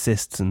goals and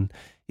assists, and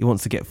he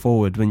wants to get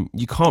forward. When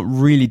you can't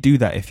really do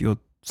that if you're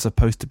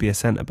supposed to be a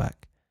centre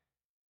back.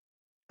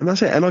 And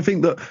that's it. And I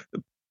think that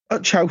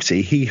at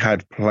Chelsea, he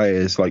had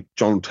players like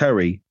John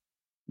Terry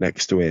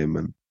next to him,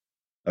 and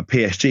at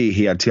PSG,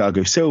 he had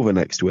Thiago Silva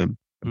next to him.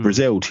 At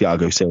Brazil,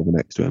 Thiago Silva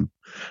next to him.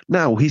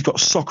 Now he's got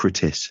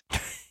Socrates.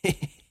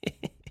 He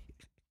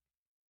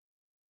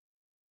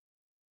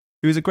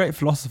was a great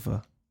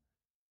philosopher.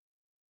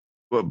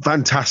 Well,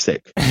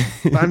 fantastic.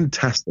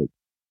 Fantastic.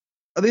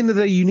 At the end of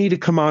the day, you need a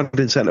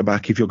commanding centre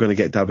back if you're going to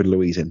get David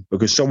Luiz in,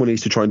 because someone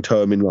needs to try and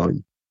turn him in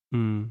line.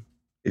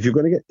 If you're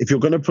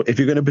going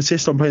to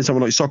persist on playing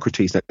someone like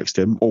Socrates next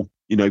to him, or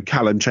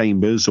Callum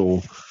Chambers,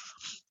 or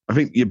I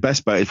think your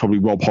best bet is probably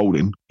Rob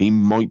Holding. He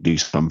might do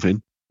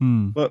something.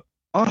 But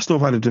Arsenal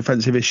have had a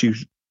defensive issue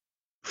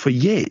for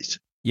years.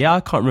 Yeah, I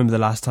can't remember the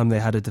last time they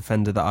had a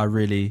defender that I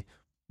really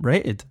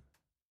rated.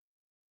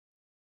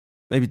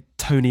 Maybe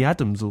Tony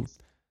Adams or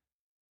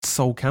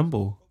Sol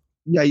Campbell.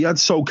 Yeah, you had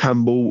Sol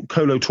Campbell,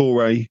 Kolo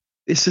Touré.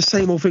 It's the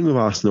same old thing with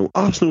Arsenal.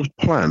 Arsenal's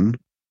plan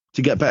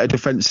to get better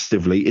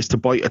defensively is to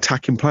buy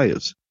attacking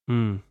players.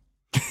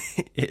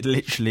 It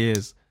literally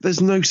is.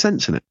 There's no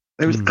sense in it.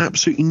 There is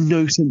absolutely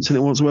no sense in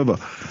it whatsoever.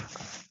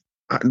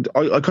 And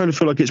I kind of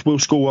feel like it's we'll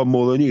score one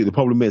more than you. The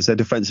problem is their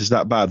defence is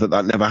that bad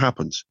that never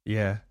happens.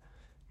 Yeah.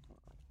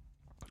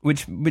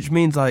 Which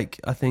means, like,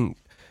 I think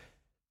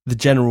the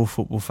general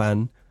football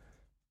fan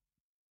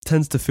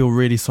tends to feel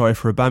really sorry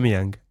for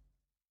Aubameyang.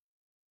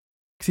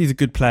 Because he's a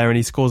good player and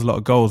he scores a lot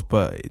of goals,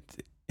 but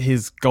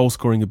his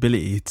goal-scoring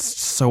ability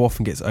so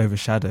often gets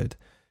overshadowed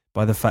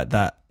by the fact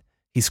that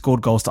he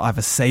scored goals to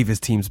either save his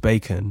team's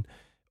bacon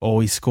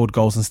or he scored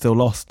goals and still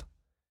lost.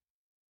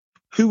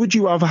 Who would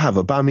you rather have,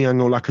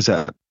 Aubameyang or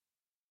Lacazette?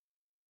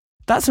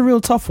 That's a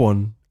real tough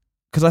one.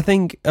 Because I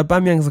think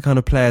Aubameyang's the kind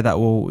of player that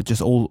will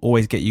just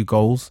always get you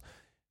goals.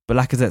 But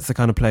Lacazette's the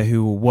kind of player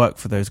who will work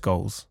for those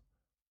goals.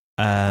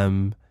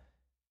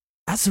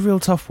 That's a real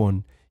tough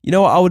one. You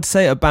know what? I would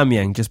say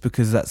Aubameyang just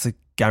because that's a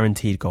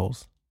guaranteed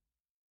goals.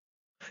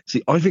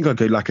 See, I think I'd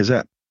go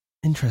Lacazette.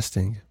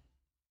 Interesting.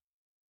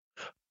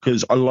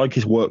 Because I like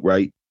his work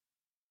rate.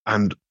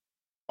 And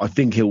I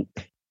think he'll...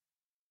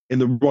 in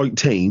the right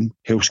team,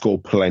 he'll score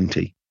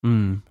plenty.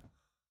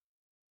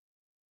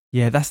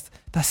 Yeah, that's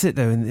it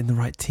though, in the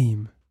right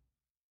team.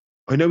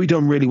 I know he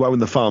done really well in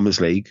the Farmers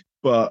League,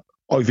 but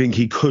I think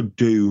he could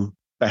do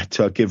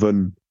better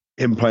given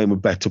him playing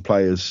with better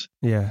players.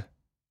 Yeah.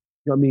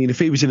 I mean, if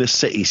he was in a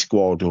City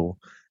squad, or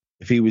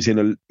if he was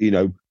in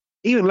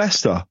even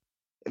Leicester,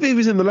 if he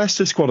was in the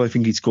Leicester squad, I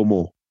think he'd score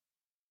more.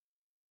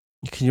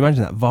 Can you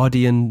imagine that?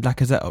 Vardy and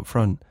Lacazette up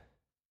front.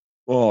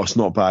 Oh, it's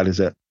not bad, is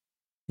it?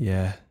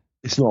 Yeah.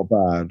 It's not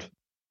bad.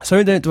 So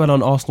we don't dwell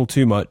on Arsenal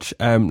too much.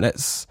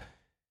 Let's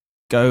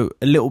go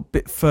a little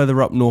bit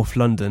further up North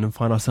London and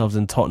find ourselves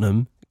in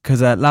Tottenham.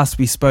 Because last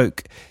we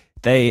spoke,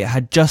 they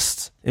had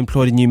just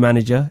employed a new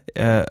manager,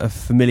 a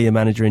familiar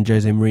manager in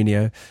Jose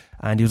Mourinho,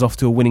 and he was off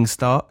to a winning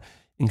start,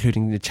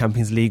 including the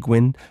Champions League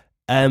win.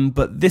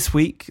 But this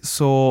week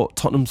saw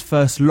Tottenham's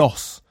first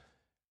loss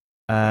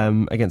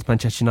against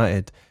Manchester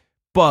United.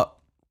 But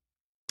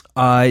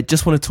I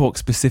just want to talk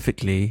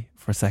specifically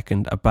for a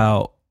second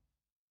about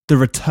the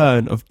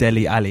return of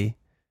Dele Alli.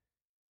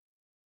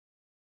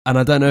 And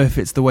I don't know if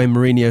it's the way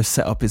Mourinho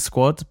set up his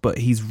squad, but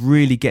he's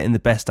really getting the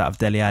best out of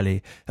Dele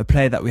Alli, a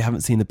player that we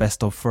haven't seen the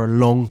best of for a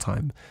long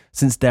time,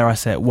 since, dare I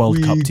say it,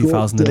 World Cup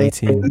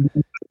 2018.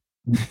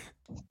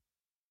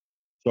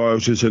 Sorry, I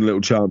was just in a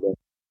little chant there.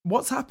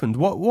 What's happened?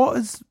 What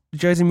has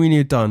Jose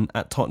Mourinho done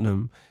at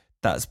Tottenham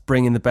that's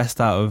bringing the best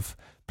out of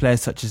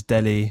players such as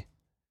Dele,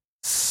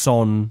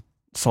 Son,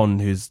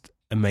 who's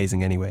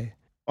amazing anyway?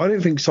 I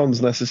don't think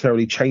Son's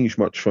necessarily changed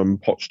much from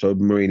Poch to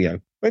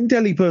Mourinho. When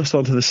Dele burst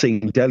onto the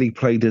scene, Dele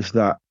played as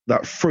that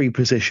free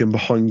position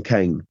behind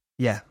Kane.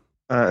 Yeah.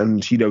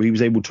 And, he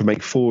was able to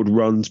make forward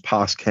runs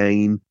past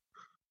Kane,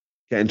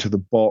 get into the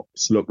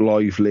box, look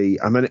lively,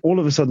 and then it all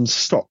of a sudden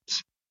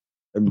stopped.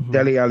 And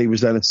Dele Alli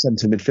was then a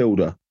centre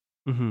midfielder.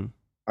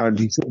 And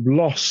he sort of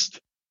lost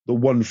the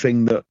one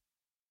thing that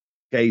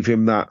gave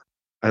him that,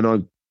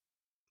 and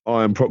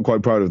I am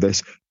quite proud of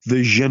this,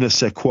 the je ne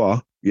sais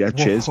quoi. Yeah,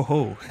 cheers.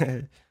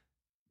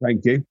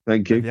 Thank you.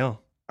 Yeah.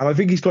 And I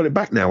think he's got it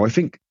back now. I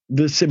think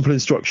the simple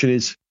instruction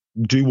is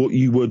do what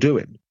you were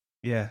doing.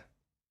 Yeah.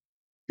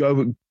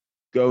 Go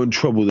and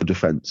trouble the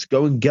defence.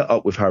 Go and get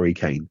up with Harry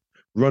Kane.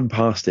 Run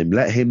past him.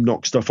 Let him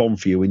knock stuff on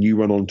for you and you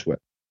run onto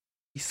it.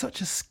 He's such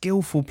a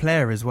skillful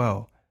player as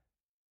well.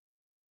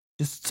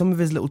 Just some of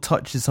his little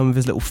touches, some of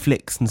his little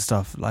flicks and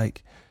stuff,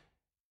 like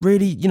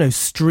really,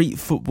 street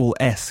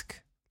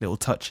football-esque little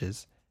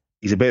touches.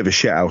 He's a bit of a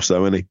shithouse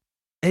though, isn't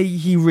he?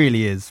 He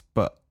really is,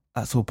 but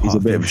that's all part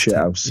of it. He's a bit of a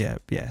shithouse.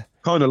 Yeah.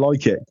 Kind of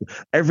like it.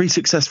 Every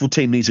successful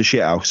team needs a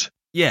shithouse.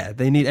 Yeah,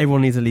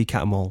 everyone needs a Lee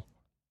Catamol.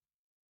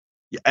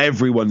 Yeah,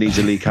 everyone needs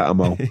a Lee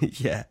Catamol.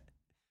 Yeah.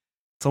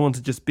 Someone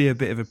to just be a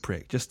bit of a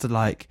prick, just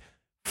to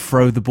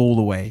throw the ball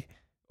away.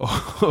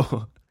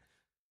 Or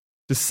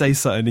just say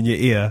something in your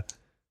ear.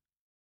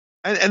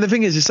 And the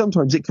thing is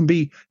sometimes it can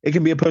be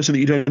a person that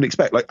you don't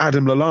expect, like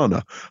Adam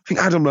Lallana. I think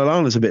Adam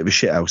Lallana's a bit of a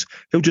shithouse.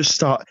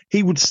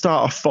 He would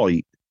start a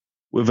fight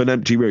with an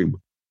empty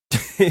room.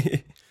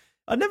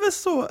 I never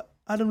saw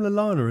Adam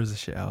Lallana as a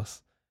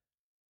shithouse.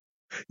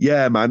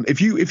 Yeah, man.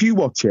 If you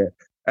watch it,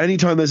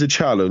 anytime there's a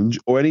challenge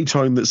or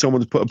anytime that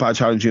someone's put a bad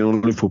challenge in on a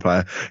Liverpool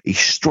player, he's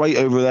straight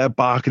over there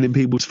barking in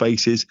people's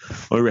faces.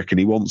 I reckon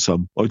he wants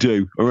some. I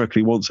do. I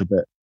reckon he wants a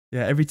bit.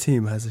 Yeah, every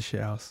team has a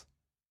shithouse.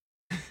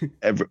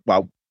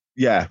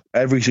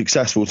 Every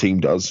successful team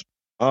does.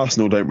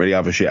 Arsenal don't really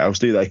have a shithouse,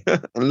 do they?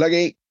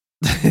 Unlucky.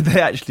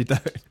 They actually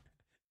don't.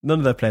 None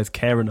of their players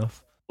care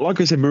enough. Like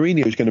I said,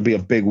 Mourinho is going to be a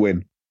big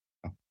win.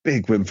 A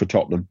big win for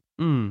Tottenham.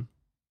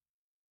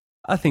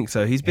 I think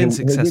so. He's been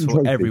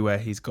successful everywhere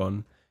he's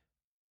gone.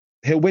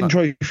 He'll win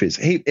trophies.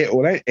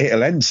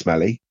 It'll end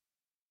smelly.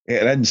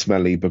 It'll end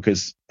smelly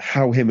because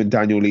how him and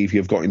Daniel Levy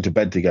have got into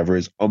bed together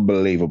is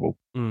unbelievable.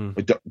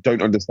 I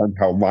don't understand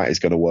how that is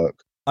going to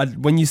work.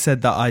 When you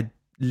said that, I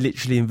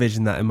literally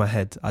envisioned that in my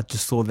head. I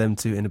just saw them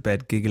two in a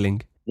bed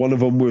giggling. One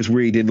of them was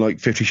reading like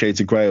 50 Shades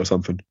of Grey or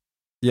something.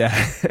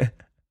 Yeah.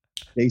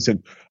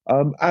 Decent.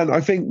 And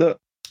I think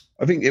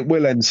it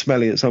will end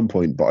smelly at some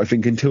point, but I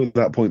think until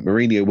that point,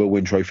 Mourinho will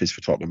win trophies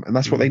for Tottenham, and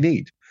that's what they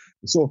need.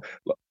 So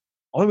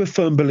I'm a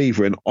firm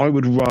believer in I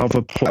would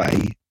rather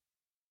play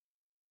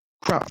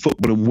crap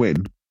football and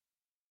win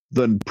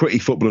than pretty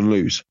football and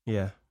lose.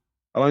 Yeah.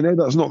 And I know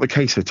that's not the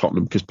case for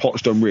Tottenham because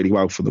Pott's done really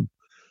well for them.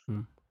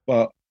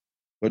 But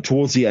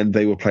towards the end,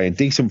 they were playing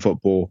decent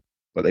football,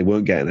 but they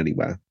weren't getting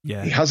anywhere.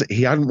 Yeah.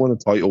 He hadn't won a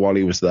title while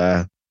he was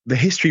there. The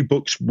history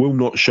books will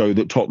not show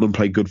that Tottenham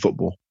played good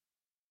football.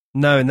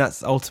 No, and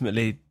that's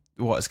ultimately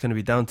what it's going to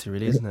be down to,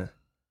 really, isn't it?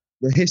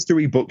 The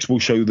history books will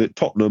show that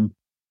Tottenham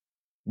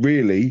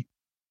really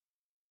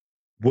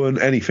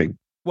weren't anything.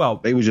 Well,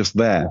 they were just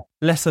there.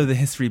 Less so the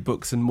history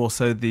books and more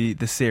so the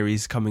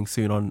series coming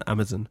soon on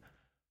Amazon.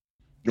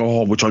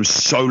 Oh, which I'm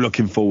so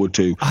looking forward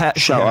to.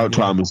 Shout out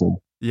to Amazon.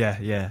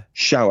 Yeah.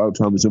 Shout out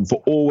to Amazon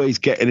for always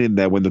getting in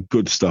there when the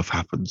good stuff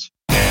happens.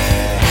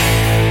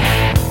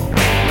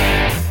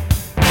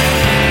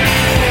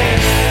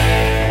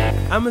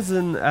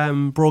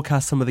 Amazon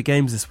broadcast some of the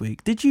games this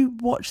week. Did you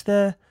watch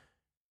their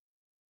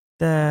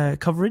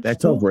coverage? Their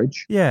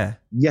coverage? Yeah.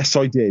 Yes,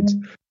 I did.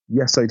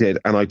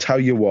 And I tell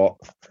you what,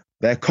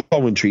 their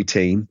commentary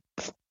team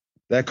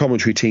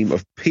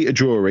of Peter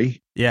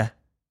Drury. Yeah.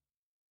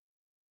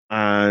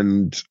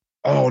 And,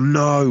 oh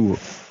no,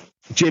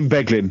 Jim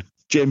Beglin.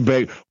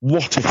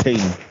 What a team.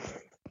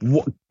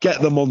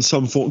 Get them on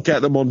some form,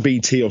 get them on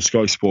BT or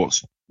Sky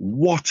Sports.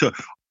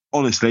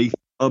 Honestly,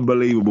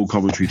 unbelievable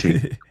commentary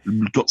team.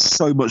 Got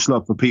so much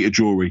love for Peter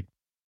Drury.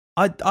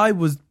 I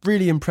was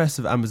really impressed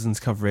with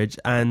Amazon's coverage,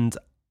 and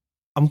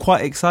I'm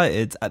quite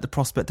excited at the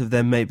prospect of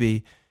them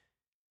maybe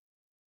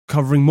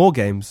covering more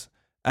games.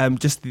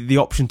 Just the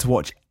option to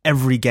watch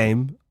every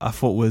game I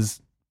thought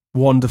was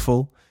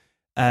wonderful.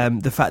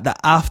 The fact that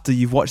after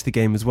you've watched the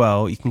game as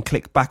well, you can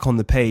click back on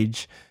the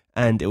page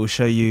and it will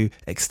show you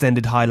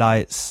extended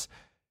highlights,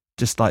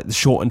 just like the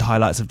shortened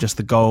highlights of just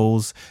the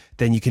goals.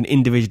 Then you can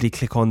individually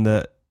click on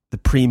the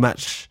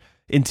pre-match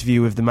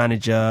interview with the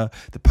manager,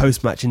 the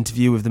post-match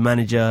interview with the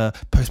manager,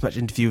 post-match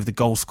interview with the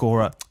goal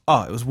scorer.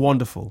 Oh, it was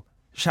wonderful.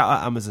 Shout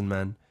out Amazon,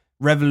 man.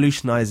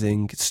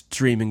 Revolutionising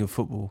streaming of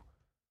football.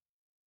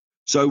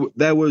 So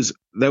there was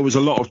a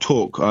lot of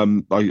talk.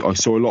 I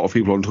saw a lot of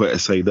people on Twitter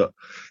say that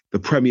the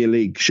Premier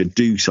League should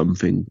do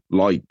something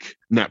like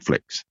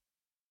Netflix.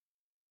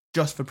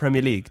 Just for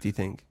Premier League, do you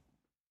think?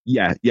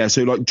 Yeah.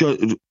 So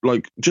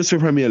just for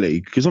Premier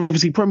League, because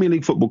obviously Premier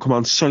League football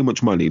commands so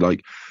much money.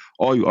 Like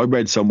I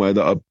read somewhere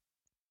that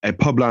a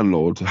pub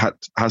landlord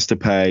has to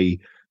pay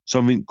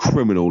something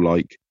criminal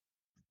like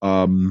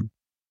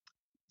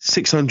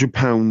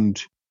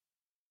 £600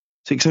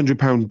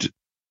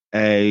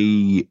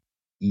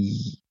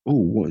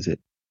 what is it?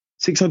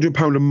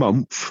 £600 a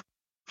month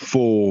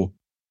for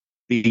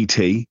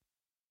BT.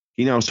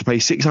 He now has to pay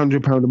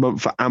 £600 a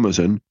month for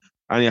Amazon,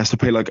 and he has to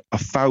pay like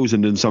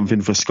 1,000 and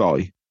something for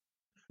Sky.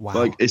 Wow!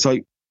 Like it's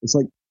like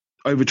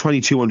over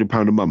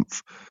 £2,200 a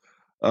month.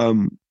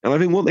 And I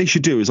think what they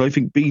should do is, I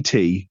think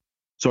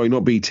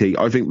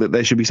I think that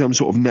there should be some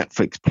sort of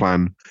Netflix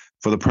plan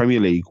for the Premier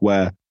League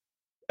where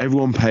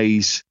everyone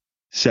pays,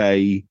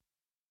 say,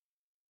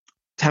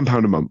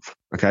 £10 a month,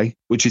 okay,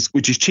 which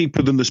is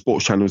cheaper than the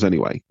sports channels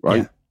anyway,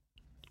 right? Yeah.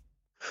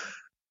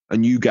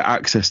 And you get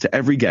access to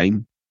every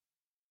game,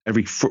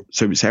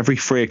 so it's every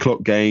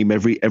 3:00 game,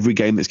 every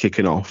game that's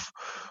kicking off,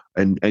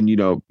 and you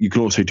know you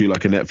can also do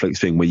like a Netflix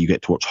thing where you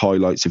get to watch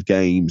highlights of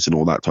games and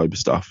all that type of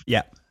stuff.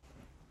 Yeah.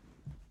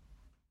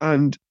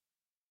 And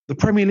the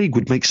Premier League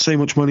would make so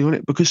much money on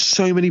it because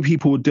so many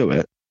people would do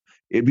it.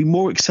 It'd be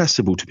more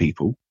accessible to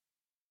people.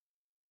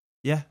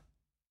 Yeah.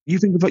 You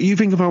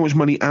think of how much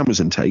money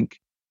Amazon take.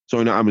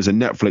 Sorry, not Amazon,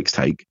 Netflix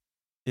take.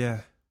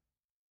 Yeah.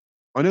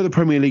 I know the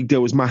Premier League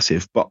deal was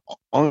massive, but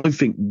I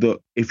think that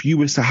if you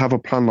was to have a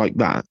plan like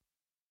that,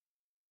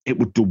 it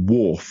would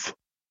dwarf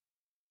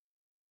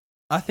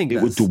I think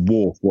it would that's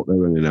dwarf what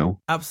they're in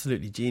now.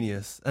 absolutely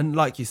genius. And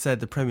like you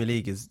said, the Premier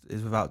League is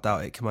without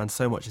doubt, it commands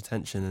so much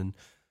attention. And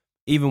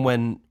even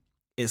when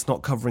it's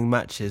not covering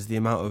matches, the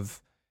amount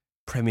of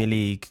Premier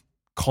League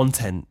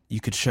content you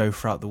could show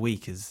throughout the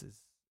week is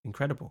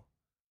incredible.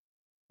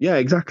 Yeah,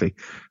 exactly.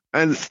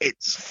 And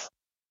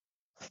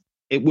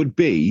it would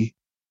be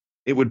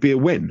a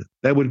win.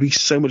 There would be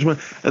so much money.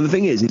 And the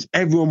thing is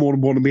everyone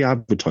would want to be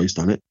advertised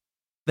on it.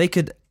 They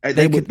would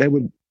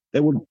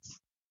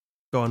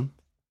go on.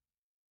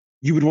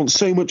 You would want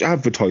so much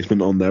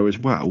advertisement on there as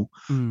well,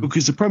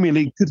 because the Premier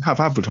League could have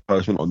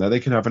advertisement on there. They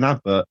could have an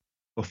advert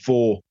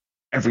before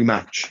every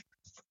match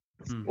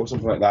or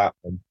something like that.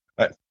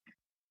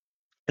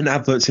 And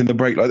adverts in the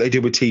break like they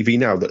do with TV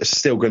now that are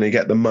still going to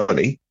get the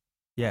money.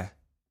 Yeah.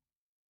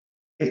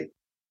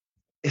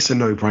 It's a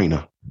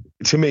no-brainer.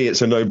 To me,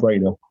 it's a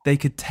no-brainer. They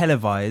could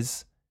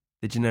televise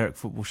the generic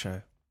football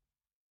show.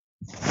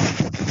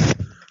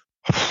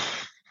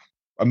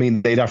 I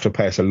mean, they'd have to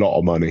pay us a lot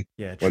of money,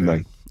 wouldn't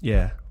they?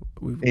 Yeah.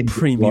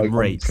 Premium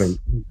rates.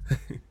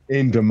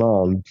 In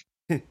demand.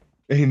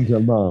 In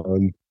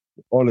demand.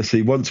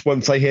 Honestly,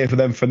 once I hear for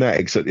them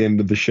phonetics at the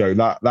end of the show,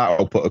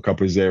 that'll put a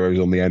couple of zeros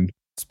on the end.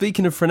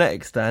 Speaking of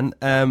phonetics, Dan,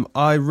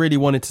 I really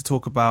wanted to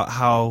talk about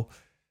how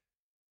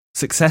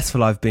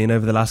successful I've been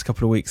over the last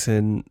couple of weeks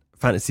in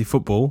fantasy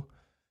football.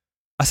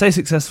 I say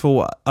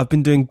successful, I've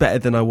been doing better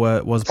than I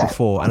was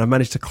before, and I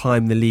managed to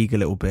climb the league a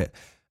little bit,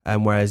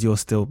 whereas you're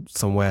still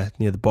somewhere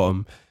near the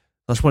bottom.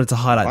 I just wanted to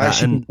highlight that.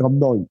 Think I'm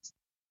ninth.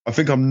 I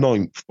think I'm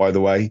ninth, by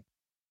the way.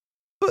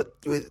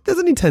 But there's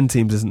only 10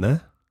 teams, isn't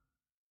there?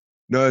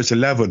 No, it's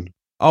 11.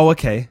 Oh,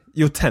 okay.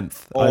 You're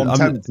 10th. Oh, I'm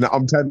 10th now.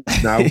 I'm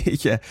 10th now.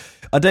 Yeah.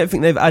 I don't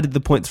think they've added the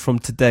points from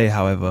today,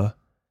 however.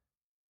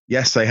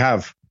 Yes, they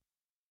have.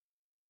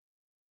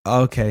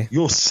 Okay.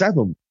 You're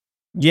 7th.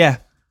 Yeah.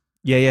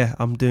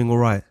 I'm doing all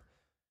right.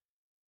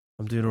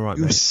 You're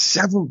mate.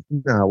 7th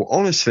now.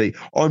 Honestly,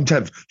 I'm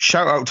 10th.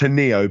 Shout out to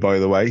Neo, by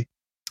the way.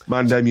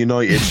 Mandem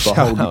United for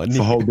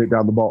holding it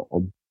down the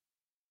bottom.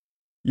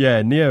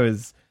 Yeah, Neo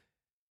is...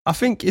 I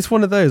think it's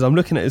one of those. I'm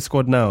looking at his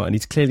squad now, and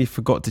he's clearly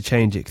forgot to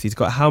change it because he's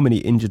got how many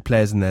injured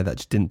players in there that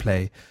just didn't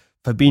play.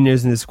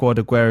 Fabinho's in his squad,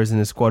 Aguero's in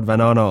his squad, Van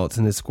Aanholt's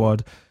in his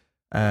squad,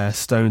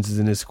 Stones is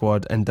in his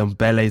squad, and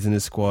Dembele's in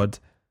his squad.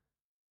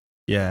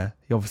 Yeah,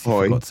 he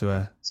obviously forgot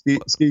to...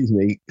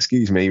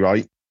 Excuse me,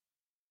 right?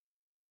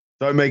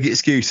 Don't make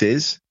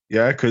excuses,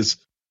 yeah, because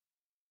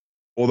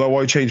although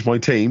I changed my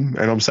team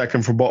and I'm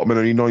second from bottom and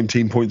only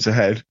 19 points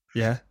ahead,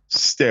 yeah,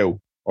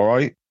 still, all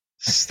right?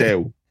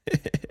 Still.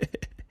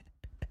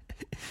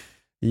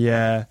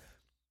 Yeah.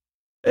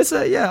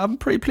 I'm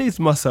pretty pleased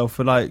with myself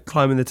for like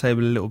climbing the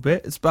table a little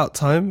bit. It's about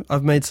time.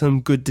 I've made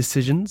some good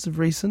decisions of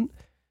recent.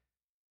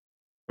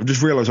 I've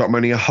just realised I'm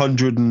only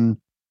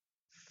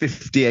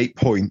 158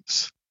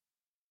 points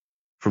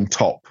from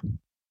top.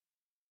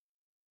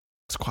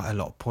 It's quite a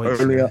lot of points.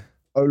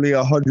 Only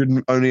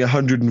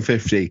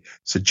 150.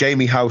 So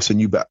Jamie Howson,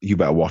 you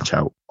better watch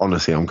out.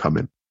 Honestly, I'm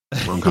coming.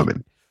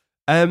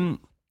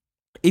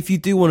 If you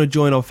do want to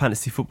join our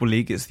fantasy football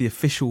league, it's the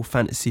official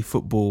fantasy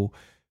football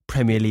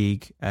Premier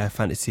League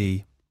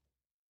fantasy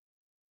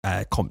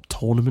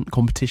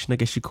competition, I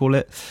guess you call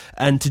it.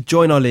 And to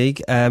join our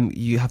league,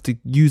 you have to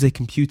use a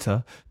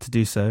computer to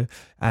do so,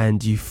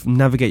 and you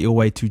navigate your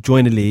way to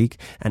join a league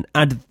and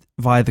add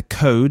via the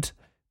code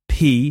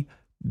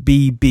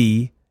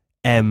PBBMXI.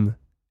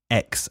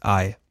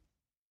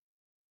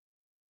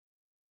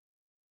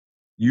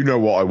 You know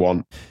what I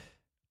want.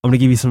 I'm going to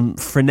give you some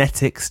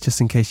phonetics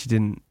just in case you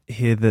didn't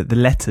hear the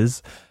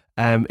letters.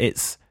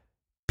 It's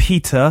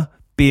Peter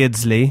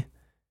Beardsley,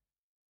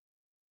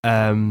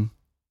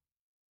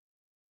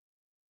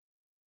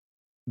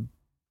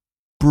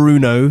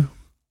 Bruno,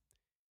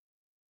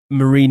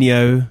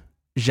 Mourinho,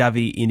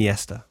 Xavi,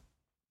 Iniesta.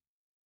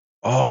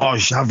 Oh,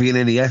 Xavi and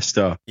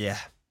Iniesta. Yeah.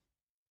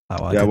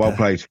 Well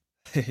played.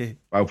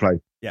 Well played.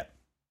 Yeah.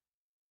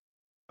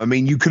 I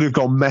mean, you could have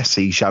gone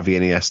Messi, Xavi,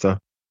 Iniesta.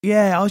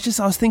 Yeah, I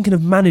was thinking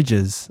of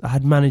managers. I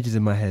had managers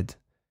in my head.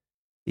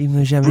 Even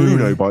though Xavi...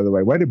 Bruno, by the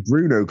way. Where did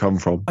Bruno come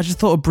from? I just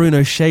thought of Bruno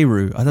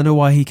Cheyrou. I don't know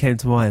why he came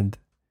to mind.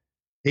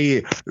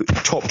 He,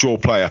 top draw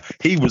player.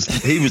 He was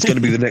going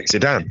to be the next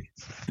Zidane.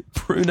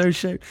 Bruno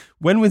Cheyrou.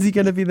 When was he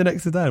going to be the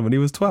next Zidane? When he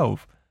was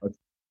 12?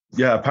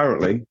 Yeah,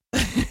 apparently.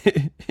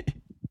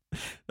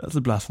 That's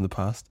a blast from the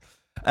past.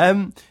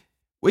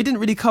 We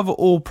didn't really cover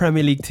all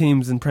Premier League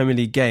teams and Premier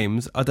League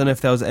games. I don't know if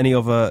there was any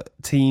other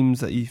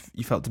teams that you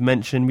felt to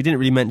mention. We didn't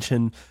really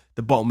mention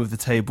the bottom of the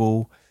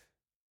table.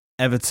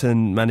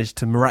 Everton managed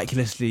to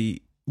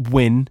miraculously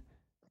win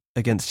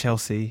against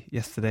Chelsea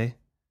yesterday.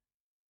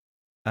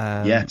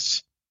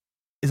 Yes.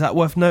 Is that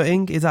worth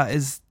noting? Is that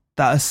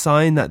a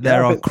sign that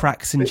there are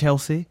cracks in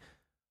Chelsea?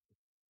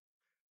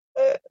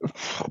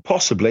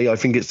 Possibly. I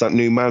think it's that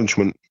new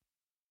management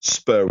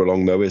spur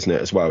along, though, isn't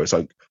it, as well? It's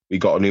like we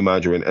got a new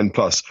manager in. And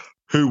plus,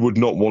 who would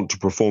not want to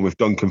perform if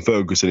Duncan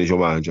Ferguson is your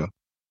manager?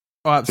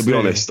 Oh, absolutely. To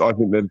be honest,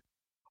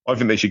 I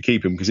think they should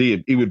keep him because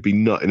he would be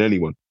nutting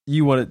anyone.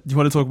 You want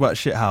to talk about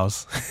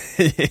shithouse?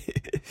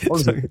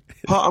 Honestly,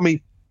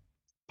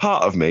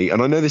 part of me,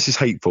 and I know this is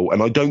hateful,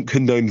 and I don't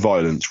condone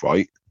violence,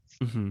 right?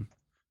 Mm-hmm.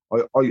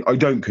 I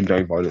don't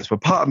condone violence,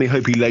 but part of me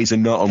hope he lays a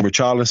nut on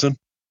Richarlison.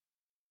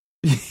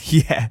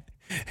 Yeah,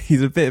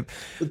 he's a bit.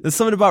 There's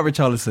something about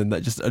Richarlison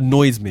that just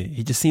annoys me.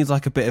 He just seems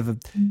like a bit of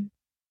an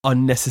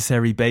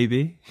unnecessary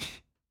baby.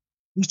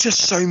 He's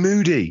just so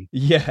moody.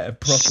 Yeah,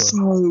 proper.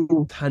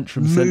 So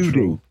Tantrum moody.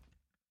 central.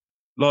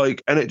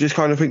 Like, and it just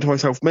kind of think to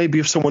myself, maybe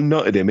if someone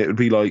nutted him, it would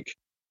be like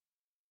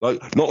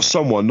not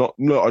someone,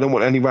 no, I don't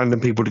want any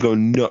random people to go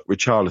and nut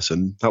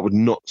Richarlison.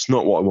 It's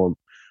not what I want.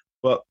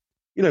 But,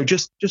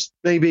 just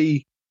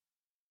maybe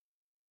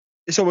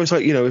it's almost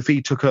like, if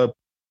he took a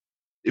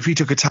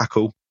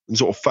tackle and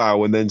sort of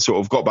foul and then sort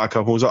of got back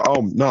up and was like,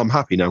 oh, no, I'm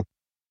happy now.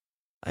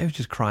 I would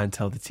just cry and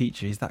tell the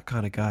teacher. He's that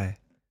kind of guy.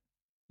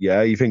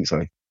 Yeah, you think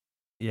so?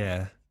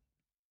 Yeah.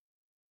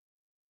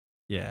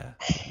 Yeah,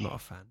 not a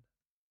fan.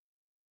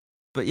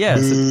 But yeah,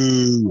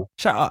 so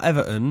shout out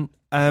Everton.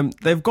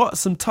 They've got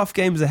some tough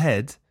games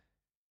ahead.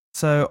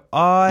 So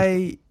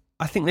I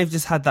think they've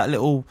just had that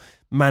little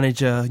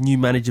new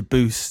manager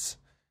boost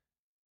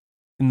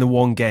in the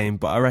one game,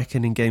 but I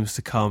reckon in games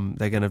to come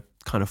they're going to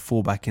kind of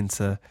fall back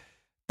into.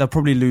 They'll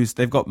probably lose.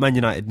 They've got Man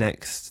United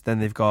next, then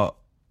they've got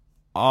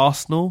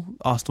Arsenal.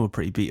 Arsenal are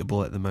pretty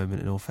beatable at the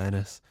moment, in all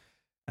fairness,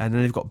 and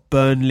then they've got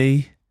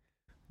Burnley,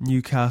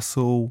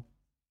 Newcastle.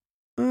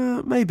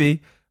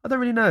 Maybe, I don't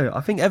really know. I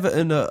think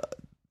Everton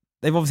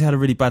they've obviously had a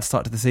really bad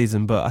start to the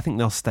season, but I think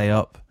they'll stay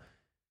up.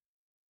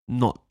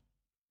 Not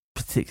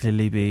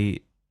particularly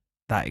be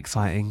that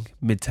exciting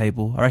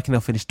mid-table. I reckon they'll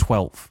finish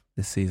 12th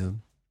this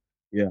season.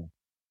 Yeah.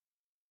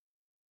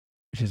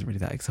 Which isn't really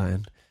that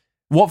exciting.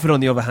 Watford, on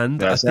the other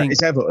hand, I think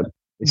it's Everton.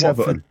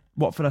 Everton.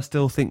 Watford, I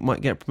still think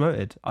might get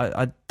promoted.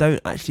 I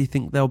don't actually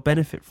think they'll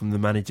benefit from the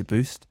manager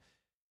boost.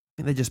 I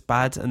think they're just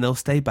bad and they'll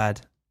stay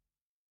bad.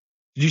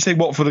 Did you say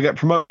Watford will get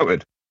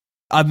promoted?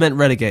 I meant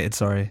relegated,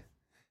 sorry.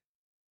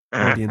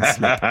 Freudian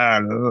slip.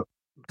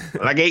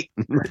 Lucky.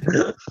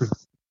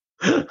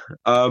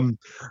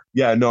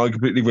 Yeah, no, I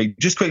completely agree.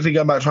 Just quickly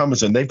going back to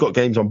Amazon, they've got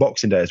games on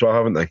Boxing Day as well,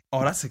 haven't they?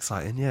 Oh, that's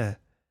exciting, yeah.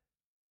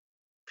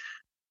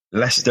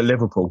 Leicester,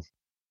 Liverpool.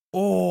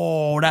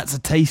 Oh, that's a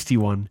tasty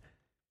one.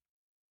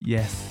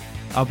 Yes.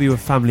 I'll be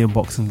with family on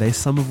Boxing Day,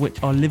 some of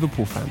which are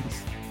Liverpool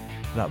fans.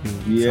 That'll be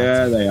exciting.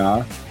 Yeah, they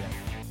are.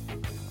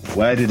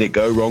 Where did it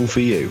go wrong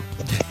for you?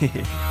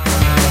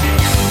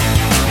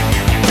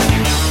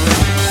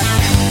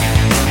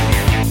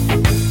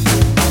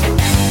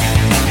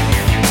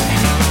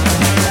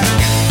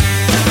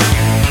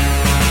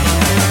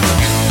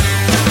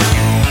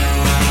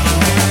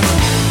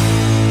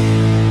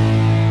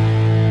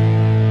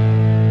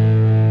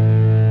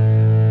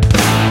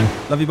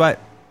 Love you, bye.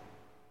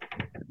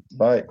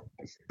 Bye.